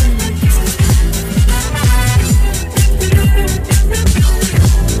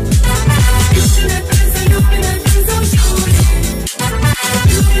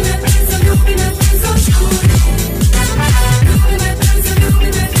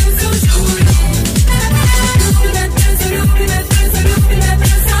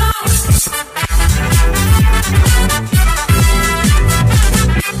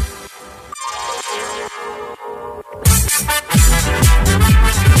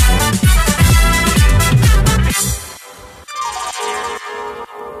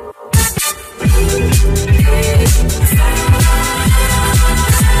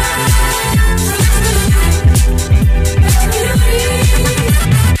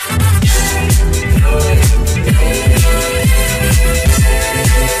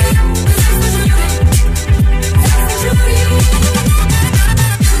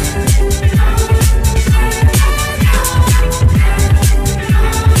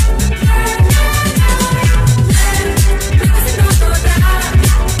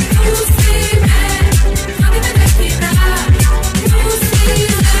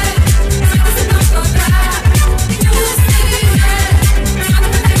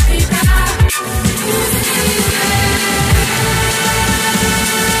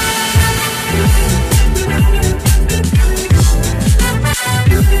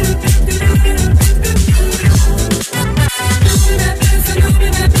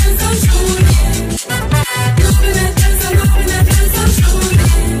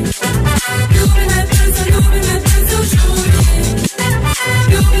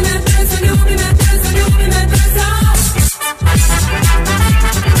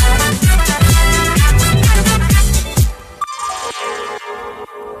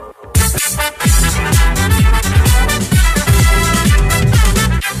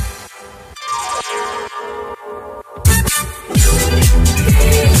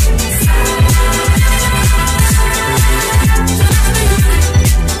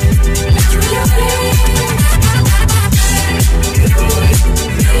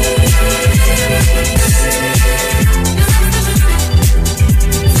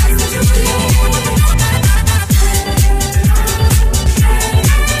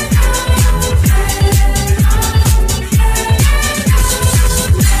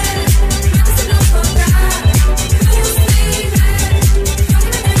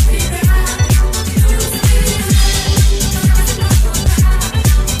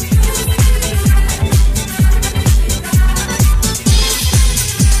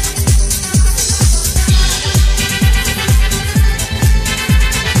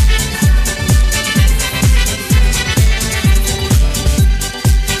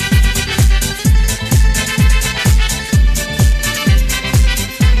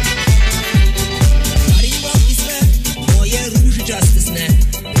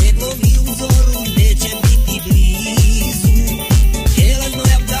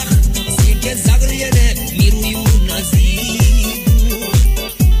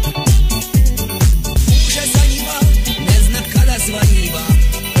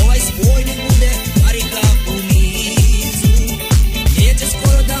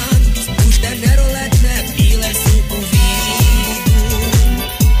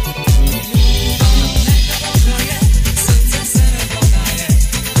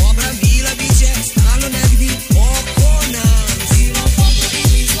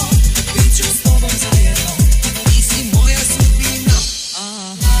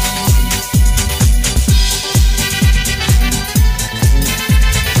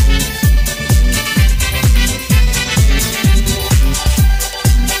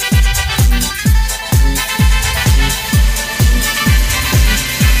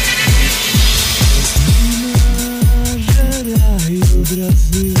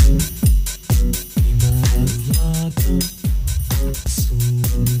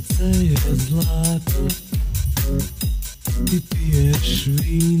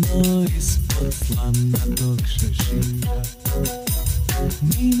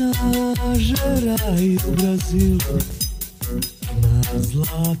 Minažeraj u Brazilu ima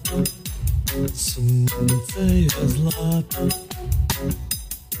zlato, sunce je zlato.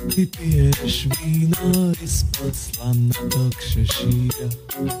 Ti piješ vino ispod slamnatog šešira.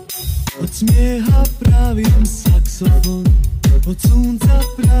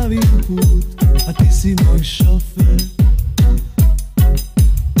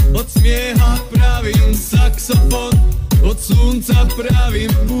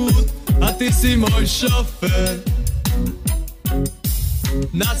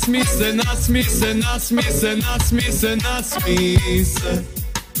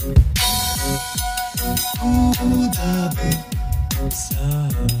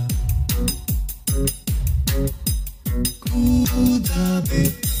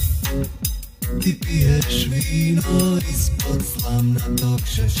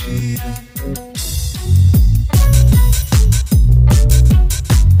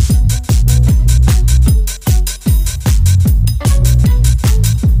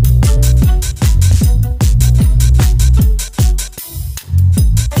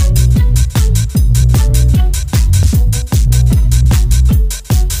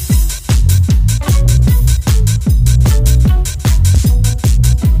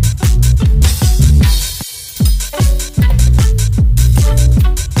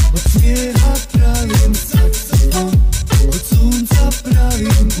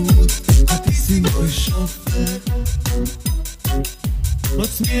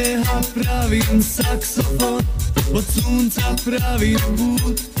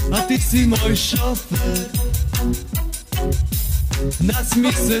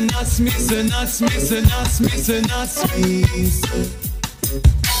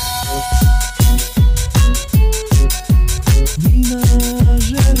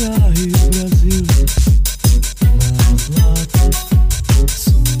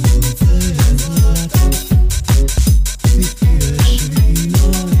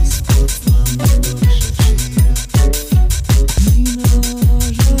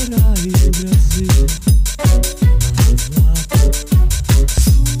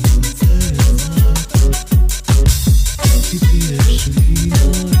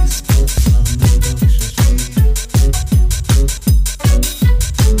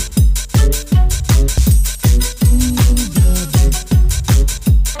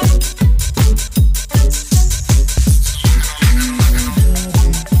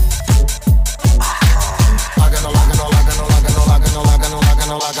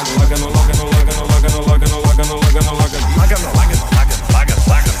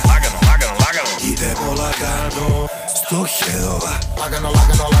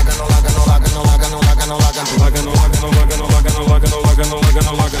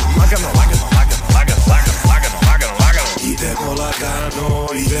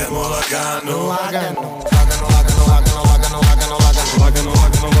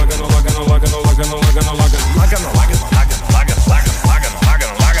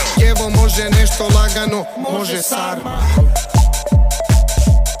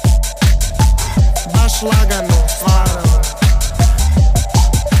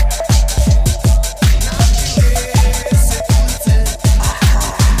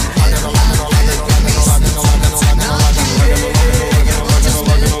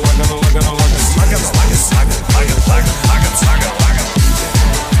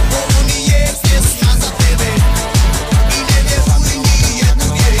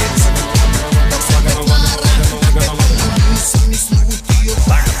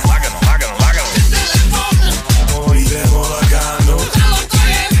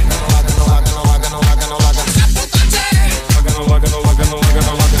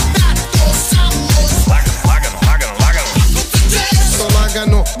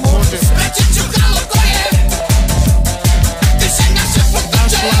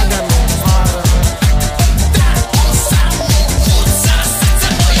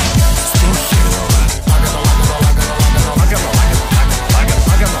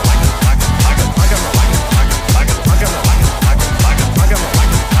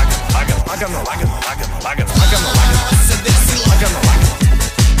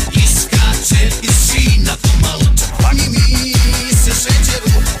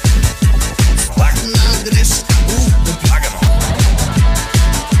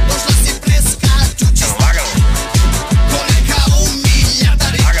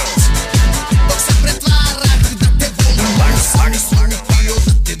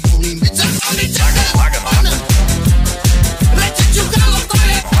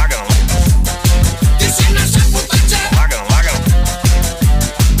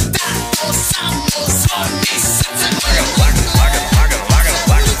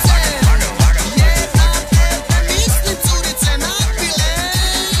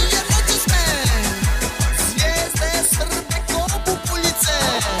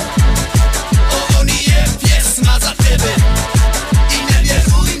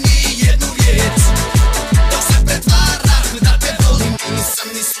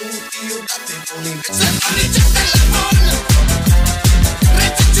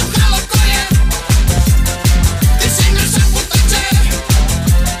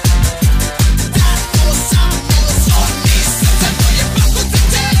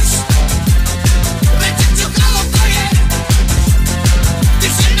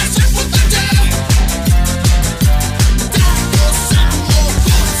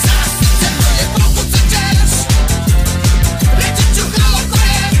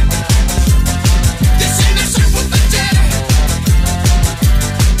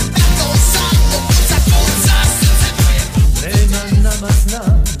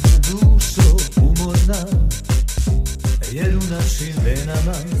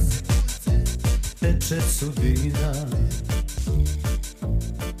 više sudbina.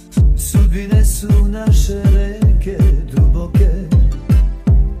 Sudbine su naše reke duboke,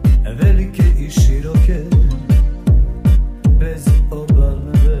 velike i široke, bez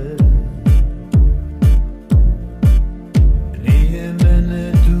obalne. Nije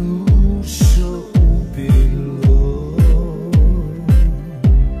mene dušo ubilo,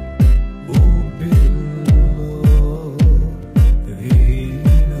 ubilo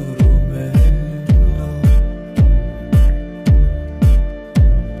vino rumeno.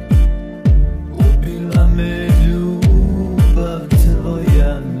 Ubila me ljubav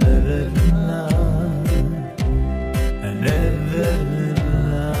tvoja neverna,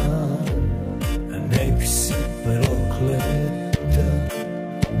 neverna, nek si prokleta.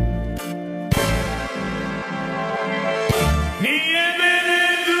 Nije mene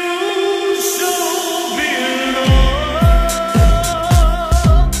dušo ubilo,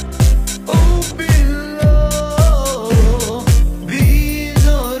 ubilo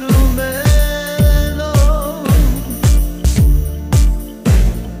vino rumeno.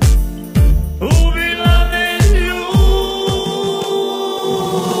 Ubila me ljubav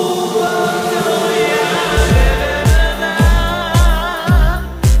tvoja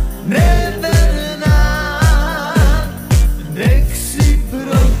neverna, nek si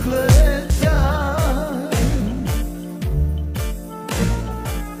prokleta.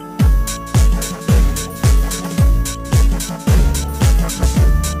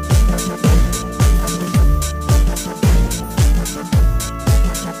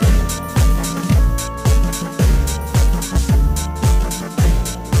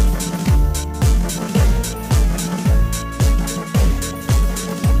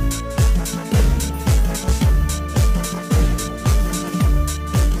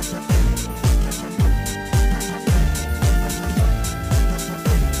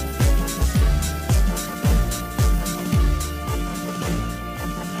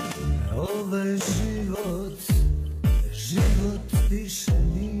 Ovaj život više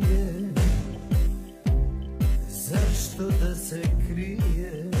nije, zašto da se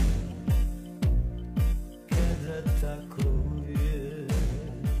krije, kada tako